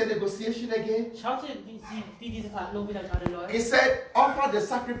 You see the negotiation again? Schaut ihr, wie diese Verhandlung wieder gerade läuft? He said, offer the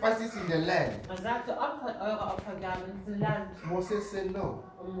sacrifices in the land. Man sagte, opfert eure Opfergaben in diesem Land. Moses said no.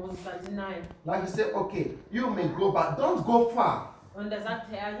 Und Moses sagte nein. Like he said, okay, you may go, but don't go far. Und da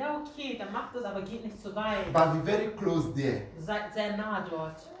sagte er, ja okay, dann macht es, aber geht nicht zu weit. But be very close there. Seid sehr nah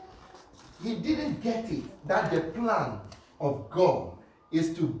dort. He didn't get it that the plan of God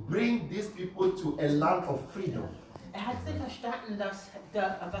is to bring these people to a land of freedom. Er hat nicht verstanden, dass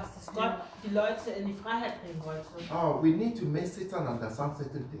Gott die Leute in die Freiheit bringen wollte. Oh, we need to make Satan understand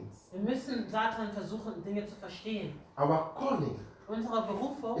certain things. Wir müssen Satan versuchen, Dinge zu verstehen. Our calling Unsere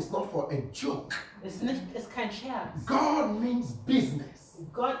Berufung is not for a joke. ist kein Scherz. God means business.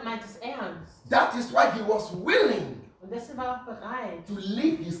 Gott meint es ernst. That is why he was willing Und deswegen war er auch bereit, to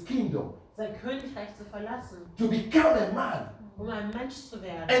leave his kingdom, sein Königreich zu verlassen, to become a man, ein Mensch zu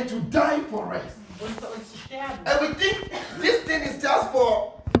werden and to die for us. und für uns zu sterben. And we think this thing is just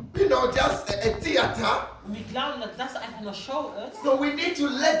for, just a theater. Und wir glauben, dass das einfach nur Show ist. So we need to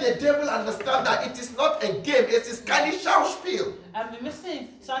let the devil understand that it is not a game, it is kein Schauspiel. Aber wir müssen den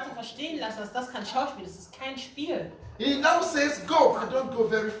Satan verstehen lassen, dass das kein Schauspiel ist, das ist kein Spiel. He now says, go, but don't go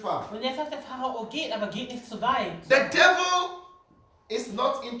very far. Und jetzt sagt der Pharao, geht, aber geht nicht zu weit. The devil is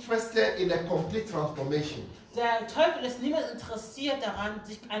not interested in a complete transformation. Der Teufel ist niemals interessiert daran,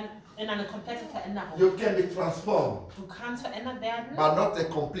 sich in eine komplette Veränderung. You can be transformed, Du kannst verändert werden, but not a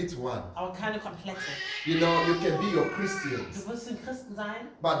complete one. aber keine komplette. You can be your Christians, Du wirst ein Christen sein,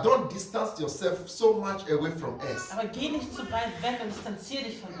 but don't distance yourself so much away from us. aber geh nicht zu weit weg und distanziere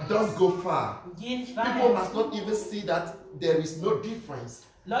dich von Don't uns. go far. Geh nicht People weit. must not even see that there is no difference.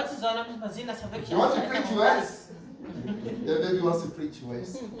 Leute sollen noch nicht mal sehen, dass da wirklich You want eine to preach Veränderung to ist. us? The baby wants to preach to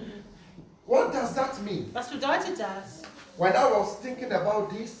us. What does that mean? Was bedeutet das? When I was thinking about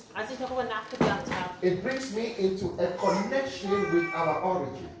this, Als ich darüber nachgedacht habe, it brings me into a connection with our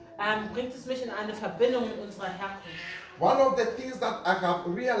origin. bringt es mich in eine Verbindung mit unserer Herkunft. One of the things that I have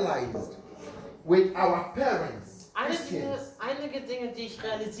realized with our parents, Christians, Einige Dinge, die ich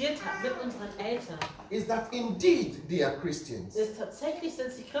realisiert habe mit unseren Eltern, is that indeed they are Christians. ist tatsächlich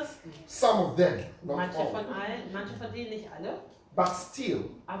sind sie Christen. Some of them, not Manche all. von denen nicht alle, But still,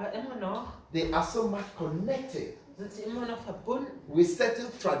 aber immer noch they are so much connected sind sie immer noch verbunden with certain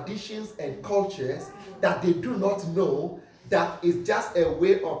traditions and cultures that they do not know that is just a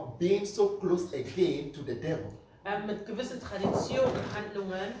way of being so close again to the devil. mit gewissen Traditionen und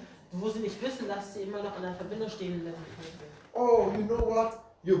Handlungen, wo sie nicht wissen, dass sie immer noch in einer Verbindung stehen mit dem Teufel. Oh, you know what?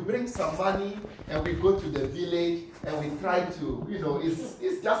 You bring some money and we go to the village and we try to,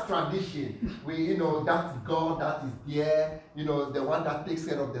 it's just tradition. We, that God that is there, the one that takes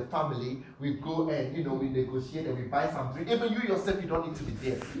care of the family, we go and, we negotiate and we buy some drink. Even you yourself, you don't need to be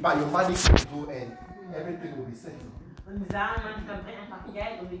there. But your money can go and everything will be settled. Und wir sagen manchmal, bring einfach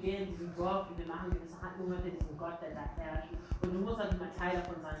Geld und wir gehen in diesem Dorf und wir machen gewisse Handlungen mit diesem Gott, der da herrscht. Und du musst halt nicht mal Teil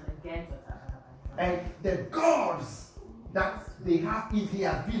davon sein, dein Geld wird einfach dabei. And the gods that they have in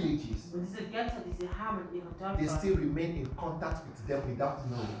their villages, Und diese Götter, die sie haben in ihren they Dörfern, still remain in contact with them without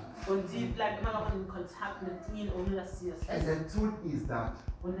knowing. und sie bleiben immer noch in Kontakt mit ihnen, ohne dass sie es And wissen. the truth is that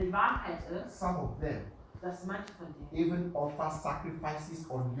Und die Wahrheit ist, some of them dass manche von denen even offer sacrifices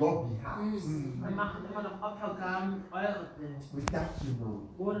on your behalf wir machen immer noch Opfergaben eure Willen, without you knowing.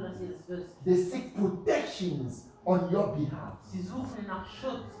 ohne dass ihr das wisst. They seek protections on your behalf Sie suchen nach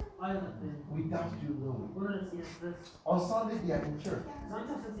Schutz eure Willen, without you knowing. ohne dass ihr es wisst. On Sunday they are in church.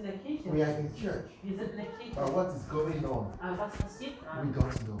 Sonntag sind sie in der Kirche. We are in church. Wir sind in der Kirche. But what is going on? Aber was passiert We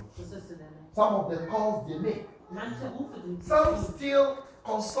gerade? don't know. Das ist denn nicht. Some of the calls they make. Manche Rufe sind Some still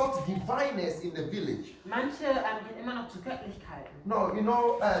consult diviners in the village. Manche gehen immer noch zu Göttlichkeiten. No,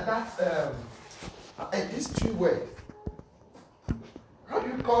 these two words. How do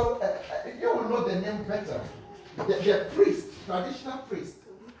you call? You will know the name better. The priest, traditional priest.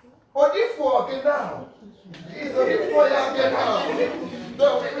 Odifo genau. It's Odifo genau.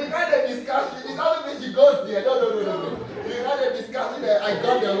 No, we had a discussion. It's not when she goes there. No. We had a discussion. I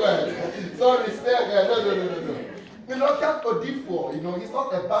got the word. Sorry, spare. No. That Odifo, he's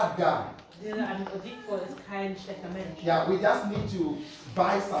not a bad guy. Dieser Odifo ist kein schlechter Mensch. Yeah, we just need to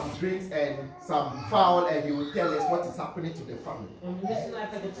buy some drinks and some fowl, and he will tell us what is happening to the family. Und wir müssen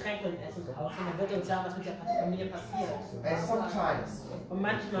einfach Getränke und Essen kaufen. Und er wird uns sagen, was mit der Familie passiert. And sometimes, Und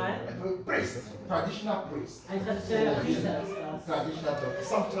manchmal, priest, traditional priest, ein traditioneller Priester ist das. traditional doctor,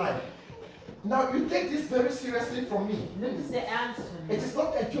 sometimes Now you take this very seriously from me. Nimm es sehr ernst für It mich. is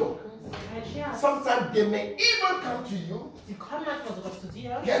not a joke. Das ist kein Scherz. Sometimes they may even come to you, Sie kommen manchmal sogar zu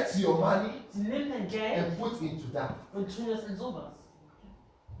dir, get your money, sie nehmen dein Geld and put into that. und tun es in sowas.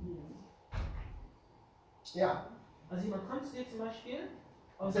 Yeah. Also jemand kommt zu dir zum Beispiel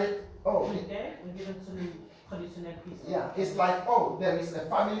und Say, sagt, oh, mit Geld und geht dann zu einem traditionellen Priester. yeah. It's like, oh, there is a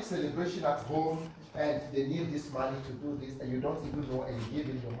family celebration at home, and they need this money to do this, and you don't even know, and you give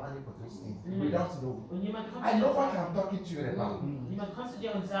them your money for those things. Mhm. We don't know. Und jemand kommt I zu dir know und what sagt, I'm talking to you about. jemand kommt zu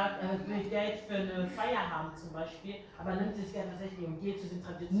dir und sagt, er will Geld für eine Feier haben zum Beispiel, aber nimmt dieses Geld tatsächlich und geht zu den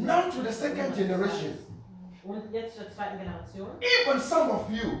traditionellen. Now to the second generation. Und jetzt zur zweiten Generation, Even some of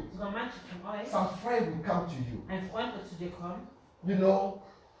you, sogar manche von euch, some friend will come to you. ein Freund wird zu dir kommen, You know,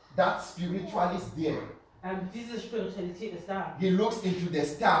 that spiritualist there. diese Spiritualität ist da. He looks into the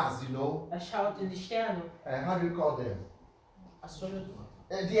stars, you know. Er schaut in die Sterne. How do you call them? Astrologie.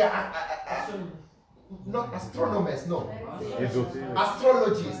 They are Astronomy. not astronomers, no. Esoterisch.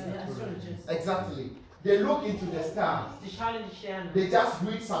 Astrologists. Ja, Astrologists. Exactly. They look into the stars. Sie schauen in die Sterne. They just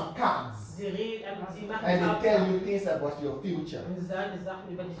read some cards Sie reden, sie machen and they tell Aufgaben. you things about your future. Und sie sagen die Sachen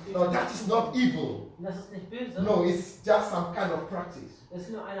über die No, that is not evil. Das ist nicht böse. No, it's just some kind of practice. Das ist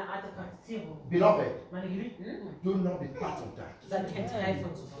nur eine Art der Praktizierung. Beloved, Meine Geliebten, do not be part of that. seid kein Teil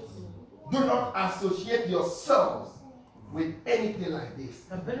von sowas. Do not associate yourselves with anything like this.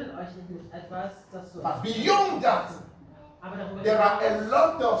 Verbindet euch nicht mit etwas, das so But ist. beyond that, Aber darüber there are a hinaus,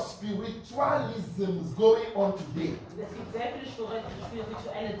 lot of spiritualisms going on today. es gibt sehr viele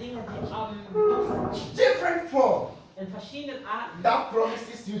spirituelle Dinge, die Different form in verschiedenen Arten, that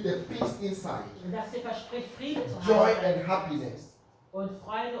promises you the peace inside, und das dir verspricht, Frieden zu joy haben and happiness. und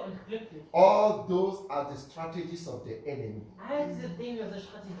Freude und glücklich. All those are the strategies of the enemy. All diese Dinge sind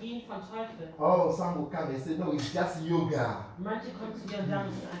Strategien von Teufel. Oh, some will come and say, no, it's just yoga. Manche kommen zu dir und sagen,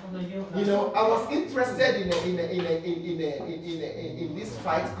 es ist einfach nur Yoga. You know, I was interested in this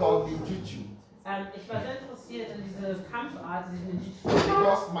fight called Ninjutsu Ich war sehr interessiert in diese Kampfart, diesen Ninjutsu,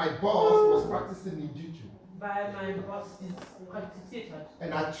 because my boss was practicing Ninjutsu, weil mein Boss dieses praktiziert hat.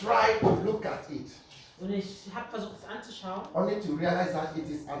 and I tried to look at it Und ich habe versucht, es anzuschauen. only to realize that it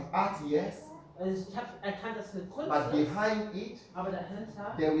is an art, yes, Also ich habe erkannt, dass es eine Kunst but ist, behind it aber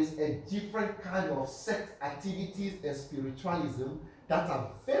dahinter there is a different kind of sect activities and spiritualism that are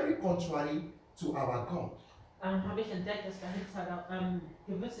very contrary to our God. habe ich entdeckt, dass dahinter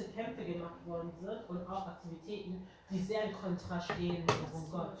gewisse Kämpfe gemacht worden sind und auch Aktivitäten, die sehr im Kontrast stehen mit unserem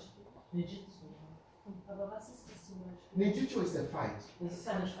Gott. Ninjutsu. Aber was ist das zum Beispiel? Ninjutsu is a fight, Das ist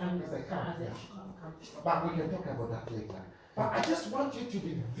eine Kampf. but we can talk about that later. But I just want you to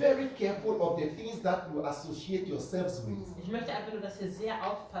be very careful of the things that you associate yourselves with. Ich möchte einfach nur, dass ihr sehr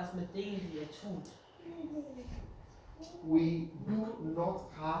aufpasst mit Dingen, die ihr tut. We do not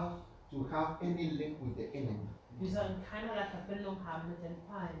have to have any link with the enemy. Wir sollen keinerlei Verbindung haben mit dem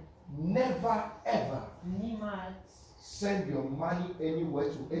Feind. Never ever Niemals send your money anywhere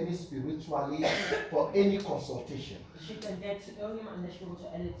to any spiritualist for any consultation. schickt dein Geld zu irgendjemandem, der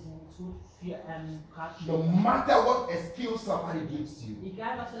spirituelle Dinge tut, für No Ratschläge. matter what excuse somebody gives you.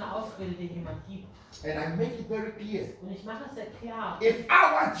 Egal, was für eine Ausrede dir jemand gibt. And I make it very clear. Und ich mache es sehr klar. If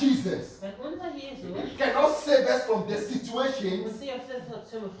our Jesus Wenn unser Jesus cannot save us from the situation, uns nicht aus der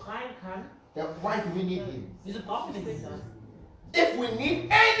Situation befreien kann, then why do we need him? wieso brauchen wir ihn dann? If we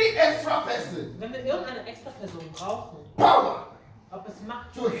need any extra person, Wenn wir irgendeine extra Person brauchen, power, ob es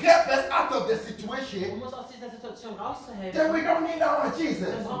Macht to help us out of the um situation, uns aus dieser Situation then rauszuhelfen, we don't need our dann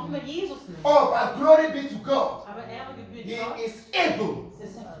Jesus. brauchen wir Jesus nicht. Oh, but glory be to God. Aber Ehre gebührt He Gott. is able Es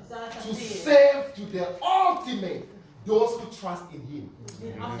ist da ist to er fähig, save to the ultimate those who trust in him.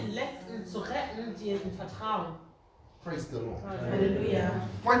 den auf den Letzten zu retten, die ihm vertrauen. Praise the Lord. Halleluja.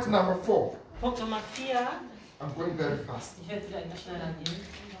 Point number 4. Punkt Nummer 4. I'm going very fast. Ich werde wieder etwas schneller gehen.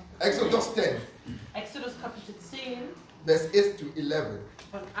 Exodus 10, Exodus Kapitel 10 verse 8 to 11.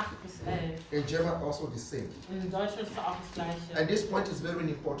 von 8 bis 11. In German also the same. In Deutsch ist es auch das Gleiche. And this point is very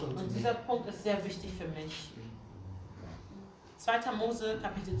important to Und me. dieser Punkt ist sehr wichtig für mich. 2. Mose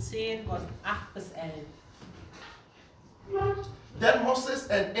Kapitel 10, Vers 8 bis 11. Then Moses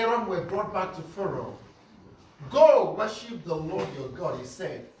and Aaron were brought back to Pharaoh. Go worship the Lord your God, he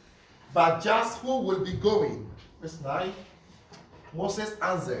said. But just who will be going? Verse 9. Moses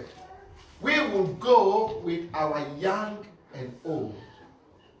answered, we will go with our young and old,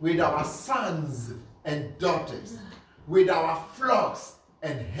 with our sons and daughters, with our flocks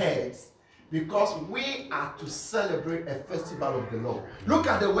and herds, because we are to celebrate a festival of the Lord. Look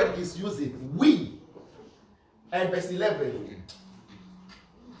at the word he's using, we. And verse 11.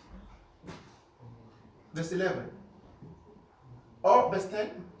 Verse 11. Or verse 10.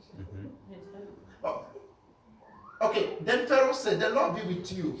 Oh, okay, then Pharaoh said, the Lord be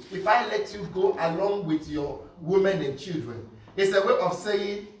with you if I let you go along with your women and children. It's a way of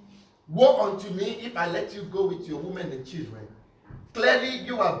saying, woe unto me if I let you go with your women and children. Clearly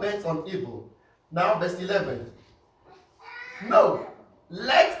you are bent on evil. Now verse 11. No,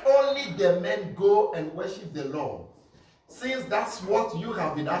 let only the men go and worship the Lord, since that's what you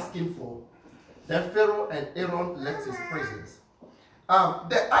have been asking for. Then Pharaoh and Aaron left his presence.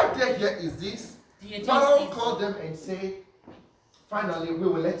 The idea here is this. Pharaoh called them and said, finally, we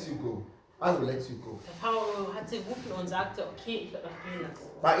will let you go. I will let you go. Der Pharao hat sie gerufen und sagte, okay, ich werde euch gehen lassen.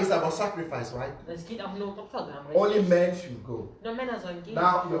 But it's about sacrifice, right? Es geht auch nur um Opfergaben. Only richtig? men should go. Nur Männer sollen gehen.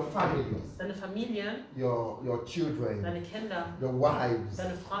 Now your families, Deine Familie, your children, deine Kinder, your wives,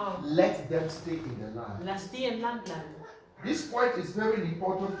 deine Frauen, let them stay in the land. lass die im Land bleiben. This point is very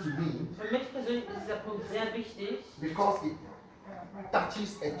important to me Für mich persönlich ist dieser Punkt sehr wichtig. because it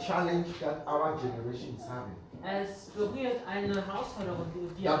touches a challenge that our generation is having. Es berührt eine Herausforderung,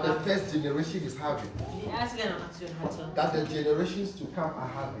 die That the first generation is having. die erste Generation hatte. That the generations to come are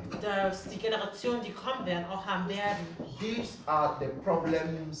having. Dass die Generationen, die kommen werden, auch haben werden. These are the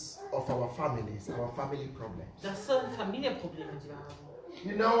problems of our families, our family problems. Das sind Familienprobleme, die wir haben.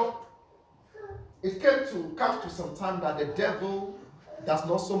 You know, it comes to some time that the devil does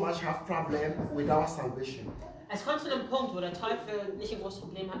not so much have problem with our salvation. Es kommt zu einem Punkt, wo der Teufel nicht ein großes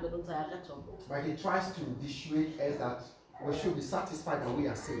Problem hat mit unserer Rettung. But he tries to dissuade us that we should be satisfied that we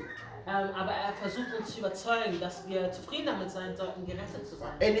are saved. Aber er versucht uns zu überzeugen, dass wir zufrieden damit sein sollten, gerettet zu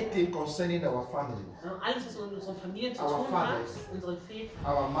sein. Anything concerning our families, Alles, was mit unseren Familien zu Our tun hat, fathers. unseren Vätern,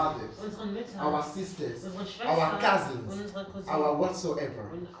 our mothers, unseren Müttern, our sisters, unseren our Schwestern cousins, und unseren Cousinen our whatsoever,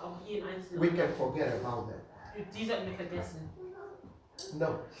 und auch jeden we einzelnen. can forget about them. Die sollten wir vergessen.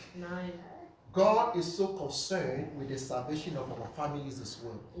 No. Nein. God is so concerned with the salvation of our families as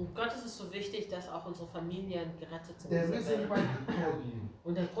well. Und Gott ist es so wichtig, dass auch unsere Familien gerettet sind. The reason why he called you,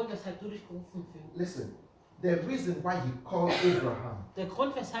 Und der Grund, weshalb du dich berufen fühlst. listen, the reason why he called Abraham Der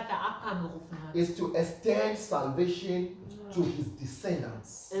Grund, weshalb er Abraham gerufen hat, is to extend salvation to his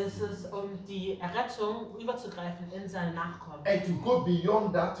descendants ist es, um die Errettung überzugreifen in seine Nachkommen. and to go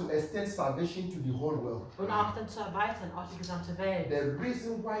beyond that to extend salvation to the whole world. Und auch dann zu erweitern, auf die gesamte Welt. The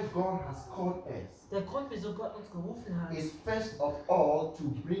reason why God has called us Der Grund, wieso Gott uns gerufen hat, is first of all to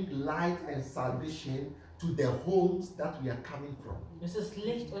bring light and salvation to the homes that we are coming from. ist es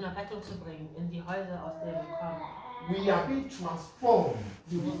Licht und Errettung zu bringen in die Häuser, aus denen wir kommen. We are being transformed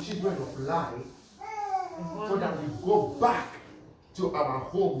to the children of light Wir so that wollen, we go back to our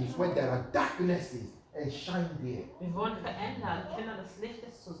homes where there are darknesses and shine there. wir wollen verändern, Kinder des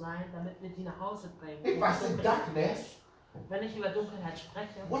Lichtes zu sein, damit wir die nach Hause bringen. If I say darkness, Wenn ich über Dunkelheit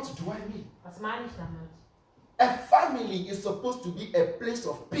spreche, what do I mean? was meine ich damit? A family is supposed to be a place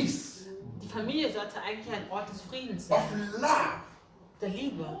of peace, Die Familie sollte eigentlich ein Ort des Friedens of sein, love, der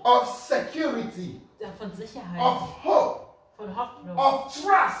Liebe, of security, von Sicherheit, of hope, von Hoffnung, of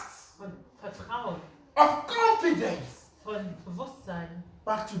trust, von Vertrauen, of confidence. von Bewusstsein.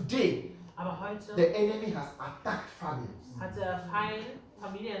 But today, Aber heute the enemy has attacked families. hat der Feind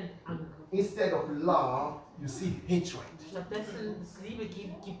Familien angegriffen. Instead of love, you see hatred. Stattdessen es Liebe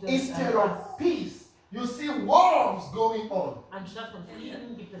gibt es Instead Hass. of peace, you see wars going on. Anstatt von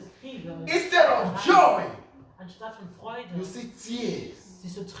Frieden gibt es Kriege. Instead of joy, Anstatt von Freude you see tears.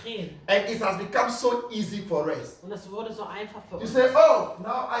 siehst du Tränen. And it has become so easy for us. Und es wurde so einfach für You uns. say, oh,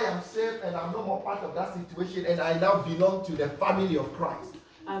 now I am saved and I'm no more part of that situation and I now belong to the family of Christ.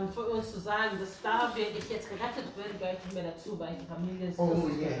 Für uns zu sagen, dass da ich jetzt gerettet bin, gehöre ich nicht mehr dazu, weil ich die Familie des Oh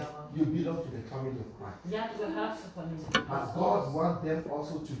Christus yeah, gehöre. you belong to the family of Christ. Ja, du gehörst zur Familie. But God wants them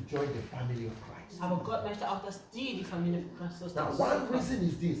also to join the family of Christ. Aber Gott möchte auch, dass die Familie von Christus Now, dazu one kommen. reason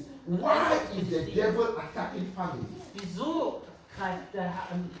is this. Why is the devil attacking families? Wieso greift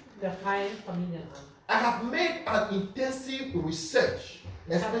der Feind Familien an? I have made an intensive research,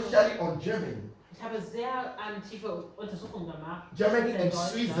 especially on Germany. Ich habe sehr tiefe Untersuchungen gemacht Germany zwischen and Deutschland-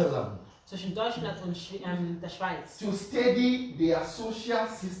 Switzerland zwischen Deutschland und der Schweiz. to study their social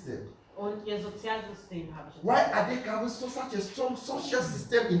system. Und ihr Sozialsystem habe ich. Why are they having such a strong social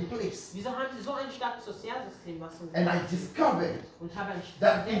system in place? Wieso haben sie so ein starkes Sozialsystem, was so And I discovered und habe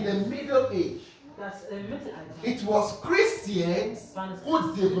that in the Middle Age, das im Mittelalter it was Christians waren es who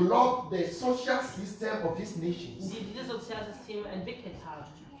Christen, developed the social system of these nations. die diese Sozialsysteme entwickelt haben.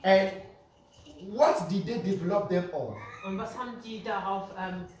 And what did they develop them on? Und was haben die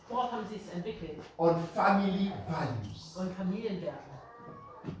worauf haben sie es entwickelt? On family values. Und Familienwerte.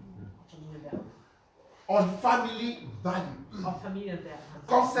 On family values. Auf Familienwerte. haben sie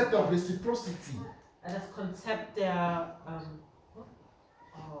Concept of reciprocity. das Konzept der was haben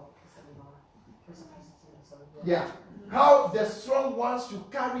wir noch? Yeah. How the strong ones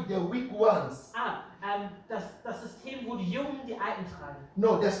should carry the weak ones. Das System, wo die Jungen die Alten tragen.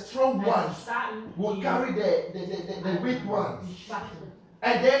 No, the strong Also die ones Starken, will die carry the weak ones. die Schwachen.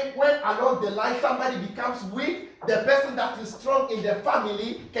 And then when along the line somebody becomes weak, the person that is strong in the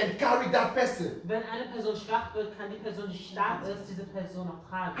family can carry that person. Wenn eine Person schwach wird, kann die Person, die stark ist, diese Person auch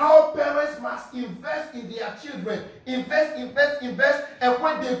tragen. How parents must invest in their children. Invest. And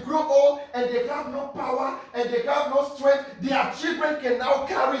when they grow old and they have no power and they have no strength, their children can now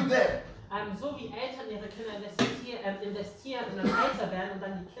carry them. So wie Eltern ihre Kinder investieren und dann älter werden und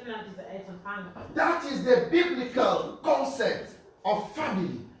dann die Kinder diese Eltern tragen. That is the biblical concept of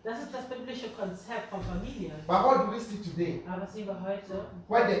family. Das ist das biblische Konzept von Familie. But what do we see today? Aber was sehen wir heute?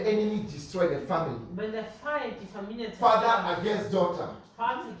 When the enemy destroys the family. Wenn der Feind die Familie Father zerstört, against daughter.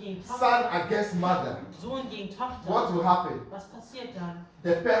 Vater gegen Son Tochter, against mother. Sohn gegen Tochter, What will happen? was passiert dann?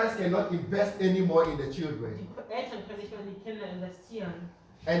 The parents cannot invest anymore in the Die children. Eltern können nicht mehr in die Kinder investieren.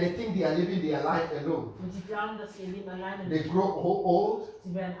 And they think they are living their life alone. Und sie glauben, dass sie ihr Leben alleine They leben. grow old.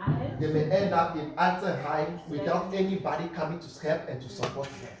 Sie werden alt. They may end up in Altersheim without anybody coming to help and to support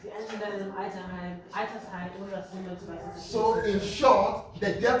them. Sie enden dann in einem Altersheim, ohne dass jemand zu weiß. So in short,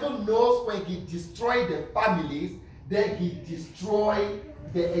 the devil knows when he destroys the families, then he destroys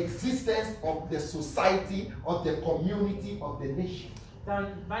the existence of the society, of the community, of the nation. Dann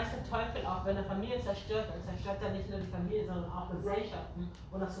weiß der Teufel auch, wenn er Familie zerstört, dann zerstört er nicht nur die Familie, sondern auch Gesellschaften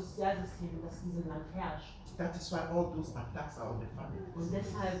und das Sozialsystem, das in diesem Land herrscht. That is why all those attacks are on the family. Und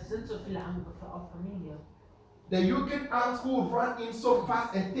deshalb sind so viele Angriffe auf Familie. The Jugendamt who run in so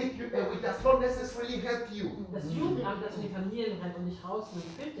fast and take you away does not necessarily help you. Das Jugendamt, das in die Familien rennt und nicht rausnimmt,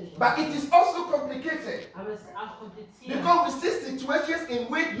 hilft nicht. But it is also complicated. Aber es ist auch kompliziert. Because we see situations in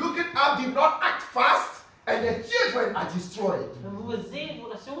which Jugendamt did not act fast and the children are destroyed. Und wo wir sehen, wo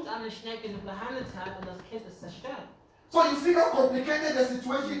das Jugendamt nicht schnell genug gehandelt hat und das Kind ist zerstört. So you see how complicated the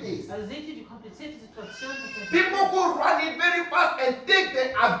situation is. Also seht ihr die komplizierte Situation tatsächlich. People who run it very fast and take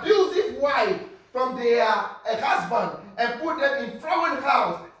the abusive wife from their husband and put them in foreign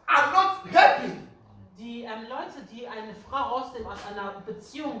house are not happy. Die Leute, die eine Frau rausnehmen aus einer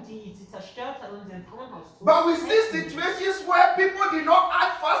Beziehung, die sie zerstört hat und sie in ein Frauenhaus tun. But we see situations where people did not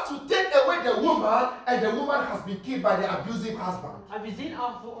act fast to take away the woman and the woman has been killed by the abusive husband. Aber wir sehen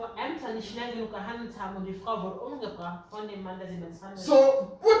auch, wo Ämter nicht schnell genug gehandelt haben und die Frau wurde umgebracht von dem Mann, der sie misshandelt hat.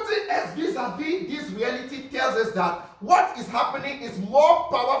 So putting us vis-a-vis this reality tells us that what is happening is more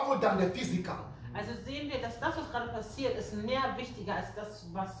powerful than the physical. Also sehen wir, dass das, was gerade passiert, ist mehr wichtiger als das,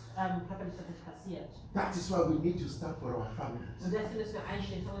 was körperlich tatsächlich passiert. That is why we need to stand for our families. Und deswegen müssen wir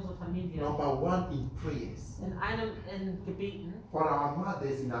einstehen für unsere Familie. Number one, in prayers. In Gebeten. For our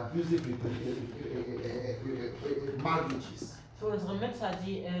mothers in abusive marriages. Für unsere Mütter,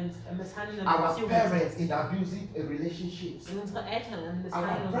 die in misshandelnden Our Beziehungen parents sind. in abusive relationships. Und unsere Eltern in Our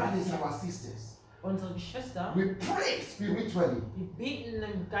misshandelnden brothers, Beziehungen. our sisters. Unsere Geschwister. We pray spiritually. Wir beten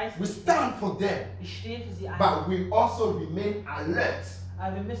im Geist. We stand for them. Wir stehen für sie ein. But we also remain alert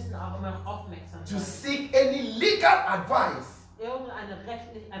Aber wir müssen auch immer aufmerksam to sein. seek any legal advice. Irgendeine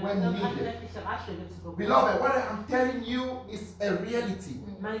When needed. rechtliche Ratschläge zu bekommen. Beloved, what I'm telling you is a reality.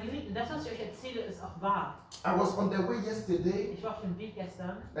 Meine Geliebten, das, was ich euch erzähle, ist auch wahr. I was on the way yesterday Ich war auf dem Weg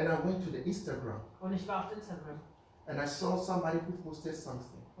gestern and I went to the Instagram und ich war auf Instagram. and I saw somebody who posted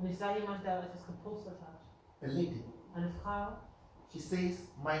something. Und ich sah jemand, der etwas gepostet hat. A lady. Eine Frau. She says,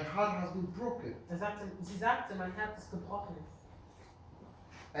 my heart has been broken. Sie sagte, mein Herz ist gebrochen.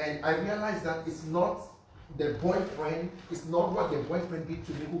 And I realized that it's not the boyfriend, it's not what the boyfriend did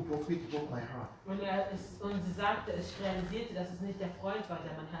to me who broke my heart. Und sie sagte, ich realisierte, dass es nicht der Freund war,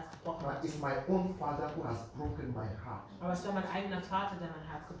 der mein Herz gebrochen But hat. it's my own father who has broken my heart. Aber es war mein eigener Vater, der mein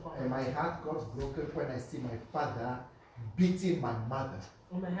Herz gebrochen And my hat. heart got broken when I see my father beating my mother,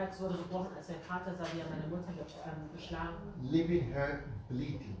 Und mein Herz wurde gebrochen, als mein Vater sah, wie er meine Mutter geschlagen leaving her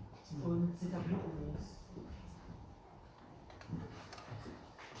bleeding. und sie verbluten ließ.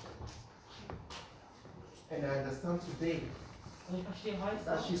 And I understand today Und ich verstehe heute,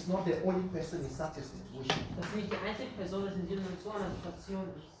 that she's not the only person in such a situation. dass sie nicht die einzige Person ist, die in so einer Situation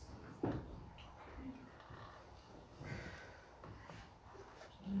ist.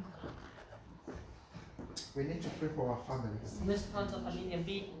 We need to pray for our families. Wir müssen für unsere Familien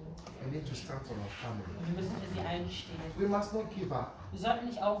beten. We need to stand for our family. Und wir müssen für sie einstehen. We must not give up. Wir sollten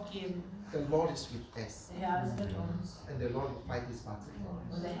nicht aufgeben. The Lord is with us. Der Herr ist mit uns. And the Lord will fight this battle for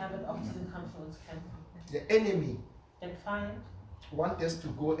us. Und der Herr wird auch diesen Kampf für uns kämpfen. The enemy Der Feind want us to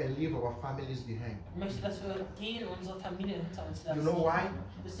go and leave our families behind. Ich möchte, dass wir gehen und unsere Familie hinter uns You lassen. know why?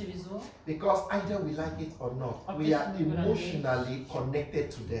 Wisst ihr wieso? Because either we like it or not, we are emotionally connected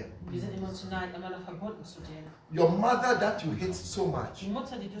to them. Wir sind emotional immer noch verbunden zu denen. Your mother that you hate so much, Die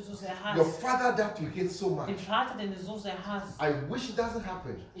Mutter, die du so sehr your hasst, father that you hate so much, den Vater, den du so sehr hasst. I wish it doesn't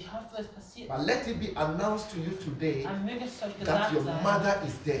happen. Ich hoffe, es passiert. But let it be announced to you today Aber möge es euch that gesagt your sein, mother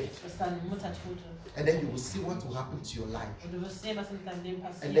is dead. dass deine Mutter tot ist. And then you will see what will happen to your life. Und du wirst sehen, was in deinem Leben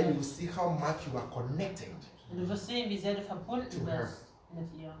And then you will passiert. see how much you are connected. Und du wirst sehen, wie sehr du verbunden To her. bist mit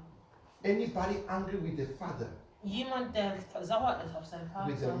ihr. Anybody angry with the father, Jemand, der sauer ist auf seinen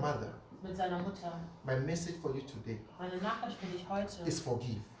with the Vater, mother, mit seiner Mutter. my message for you today Meine Nachricht für dich heute is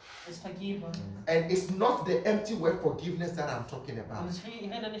forgive. ist vergeben. And it's not the empty word forgiveness that I'm talking Und about. ich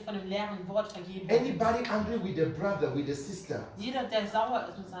rede nicht von dem leeren Wort vergeben. Anybody angry with the brother, with the sister, Jeder, der sauer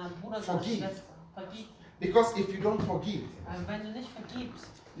ist mit seinem Bruder oder seiner Forgive. Schwester, vergib. because if you don't forgive, Aber wenn du nicht vergibst,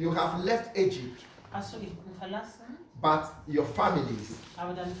 you have left Egypt, hast du Ägypten verlassen, but your families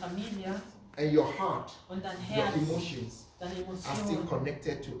aber deine Familie and your heart, und dein your Herz, emotions deine are still Emotionen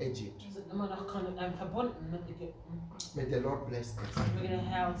connected to Egypt. sind immer noch verbunden mit Ägypten. May the Lord bless us. Möge der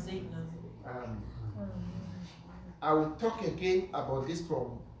Herr uns segnen. I will talk again about this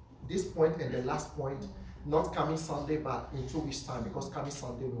from this point and the last point, not coming Sunday, but in 2 weeks' time, because coming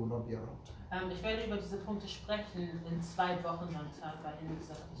Sunday we will not be around. Ich werde über diese Punkte sprechen in 2 Wochen dann, weil Henry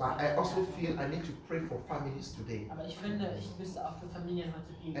gesagt hat, ich But werde I also da feel I need to pray for families today, Aber ich finde, ich müsste auch für Familien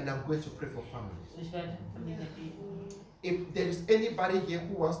heute beten. and I'm going to pray for families. Ich werde für Familien beten. If there is anybody here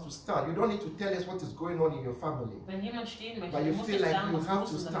who wants to stand, you don't need to tell us what is going on in your family, Wenn jemand stehen möchte, but you du musst feel nicht like sagen, you was have muss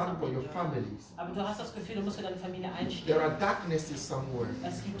to in deiner stand for your Familie. families. Aber du hast das Gefühl, du musst für deine Familie There einstehen. are darknesses somewhere,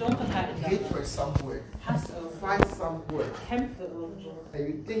 Es gibt Dunkelheit in hatred deinem somewhere, Hass irgendwo, fight somewhere, Kämpfe irgendwo. and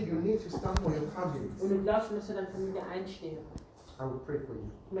you think you need to stand for your families. Und du glaubst, du musst für deine Familie einstehen. I will pray for you.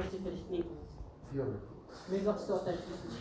 Ich möchte für dich beten. Beautiful. Möge Gott so auf deinen Füßen